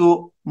how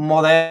to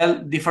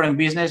model different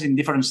business in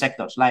different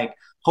sectors, like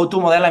how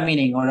to model a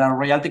mining or a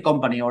royalty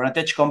company or a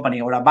tech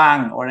company or a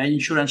bank or an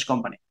insurance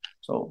company.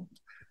 So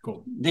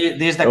cool.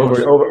 This is the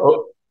course.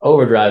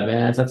 Overdrive,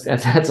 man.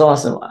 That's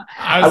awesome.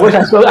 I wish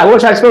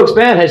I spoke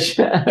Spanish.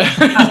 Yeah,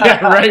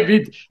 right. I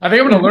think I'm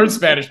going to learn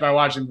Spanish by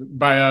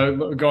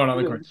going on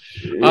the course.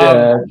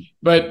 Yeah.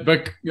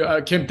 But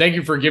Kim, thank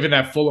you for giving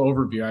that full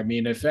overview. I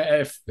mean, if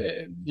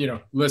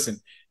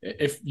listen,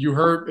 if you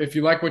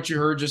like what you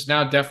heard just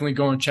now, definitely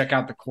go and check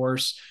out the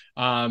course.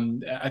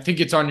 I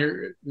think it's on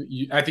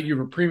I think you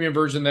have a premium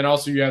version. Then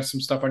also you have some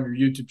stuff on your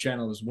YouTube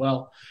channel as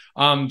well.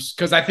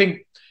 Because I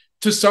think,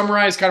 to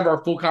summarize kind of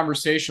our full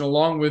conversation,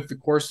 along with the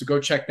course, to go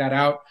check that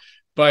out.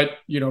 But,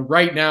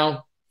 right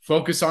now,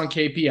 focus on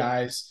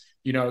KPIs,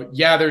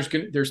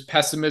 there's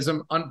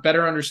pessimism,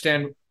 better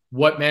understand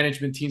what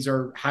management teams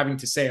are having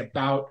to say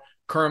about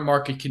current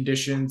market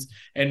conditions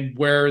and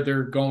where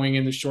they're going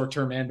in the short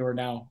term and or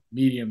now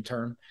medium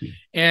term.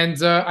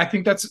 And I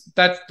think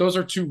those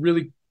are two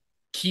really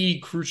key,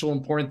 crucial,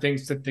 important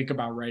things to think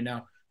about right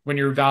now when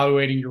you're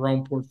evaluating your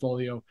own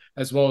portfolio,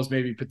 as well as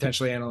maybe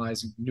potentially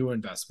analyzing new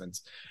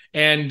investments.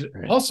 And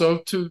also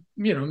to,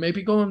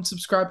 maybe go and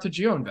subscribe to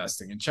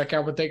GeoInvesting and check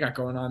out what they got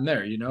going on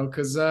there,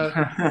 because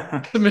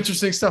some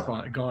interesting stuff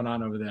going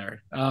on over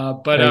there. Yeah,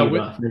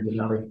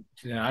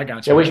 I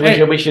got you.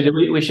 Yeah, we should do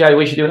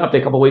an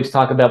update a couple of weeks,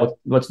 talk about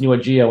what's new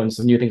at Geo and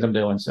some new things I'm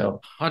doing.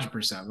 So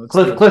 100%.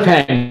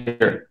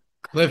 Cliffhanger.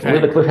 Leave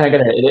the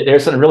cliffhanger.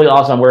 There's something really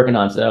awesome I'm working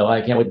on, so I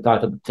can't wait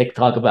to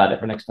talk about it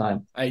for next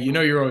time. Hey,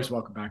 you're always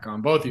welcome back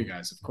on, both of you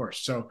guys, of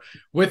course. So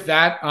with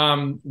that,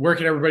 where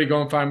can everybody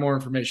go and find more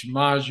information?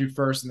 Maj, you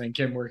first, and then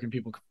Kim, where can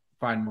people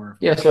find more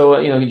information? Yeah, so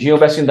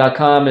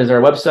geoinvesting.com is our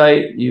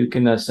website. You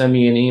can send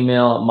me an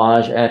email,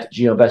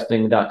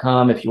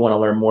 maj@geoinvesting.com, if you want to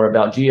learn more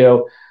about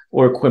Geo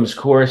or Quim's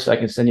course. I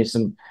can send you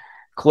some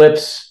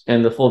clips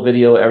and the full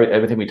video,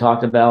 everything we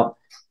talked about,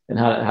 and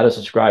how to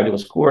subscribe to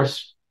his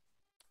course.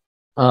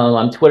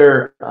 On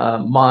Twitter,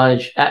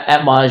 Maj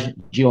at Maj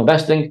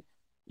GeoInvesting.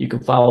 You can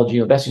follow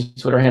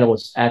GeoInvesting's Twitter handle.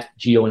 It's at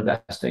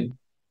GeoInvesting.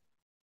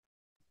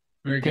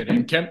 Very good.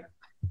 And Kim?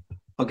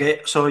 Okay,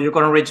 so you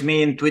can reach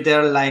me in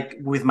Twitter like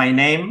with my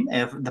name.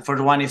 The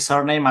first one is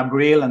surname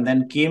Abril and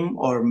then Kim,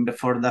 or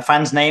for the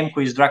fan's name,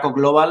 who is Draco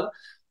Global.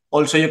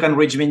 Also, you can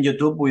reach me in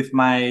YouTube with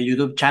my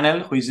YouTube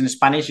channel, who is in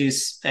Spanish,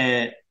 is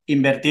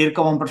Invertir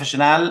como un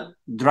profesional,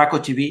 Draco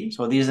TV.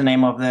 So this is the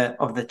name of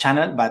the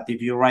channel, but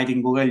if you write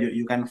in Google,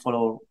 you can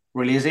follow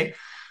really easy.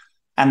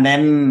 And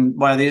then,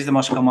 this is the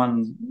most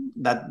common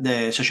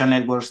the social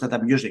networks that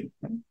I'm using.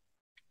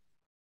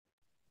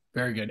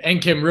 Very good. And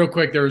Kim, real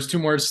quick, there was two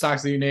more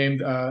stocks that you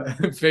named,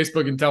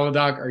 Facebook and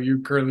Teladoc. Are you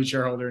currently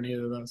shareholder in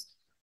either of those?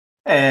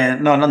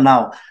 No, not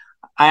now.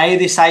 I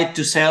decided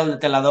to sell the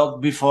Teladoc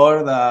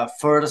before the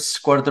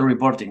first quarter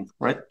reporting,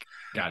 right?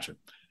 Gotcha.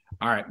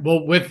 All right.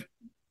 Well, with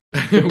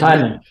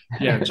timing.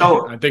 Yeah,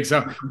 so I think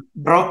so.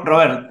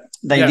 Robert,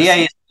 the idea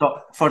is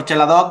for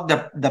Teladoc,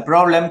 the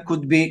problem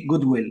could be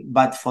goodwill,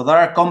 but for the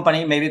other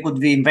company, maybe it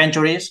could be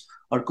inventories,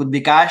 or could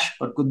be cash,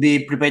 or could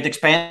be prepaid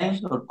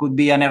expense, or could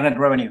be an earned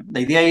revenue. The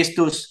idea is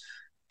to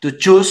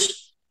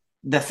choose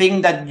the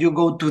thing that you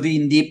go to the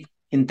in deep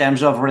in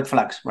terms of red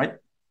flags, right?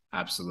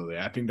 Absolutely.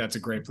 I think that's a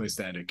great place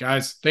to end it.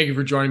 Guys, thank you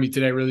for joining me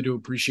today. Really do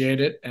appreciate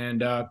it.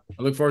 And I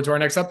look forward to our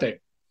next update.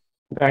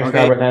 Thanks,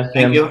 Robert.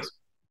 Thank you.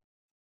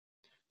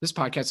 This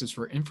podcast is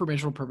for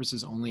informational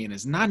purposes only and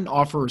is not an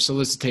offer or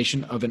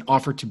solicitation of an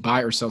offer to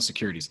buy or sell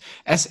securities.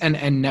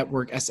 SNN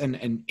Network,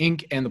 SNN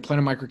Inc., and the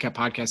Planet Microcap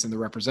Podcast and the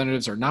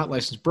representatives are not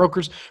licensed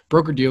brokers,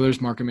 broker-dealers,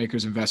 market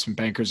makers, investment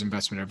bankers,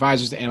 investment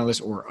advisors,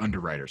 analysts, or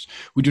underwriters.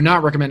 We do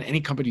not recommend any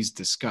companies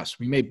discussed.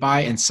 We may buy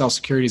and sell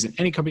securities in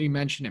any company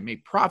mentioned and may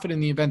profit in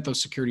the event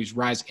those securities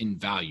rise in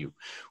value.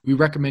 We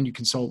recommend you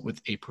consult with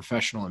a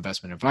professional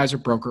investment advisor,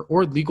 broker,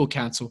 or legal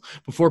counsel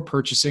before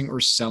purchasing or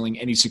selling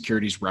any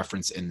securities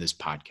referenced in this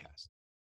podcast.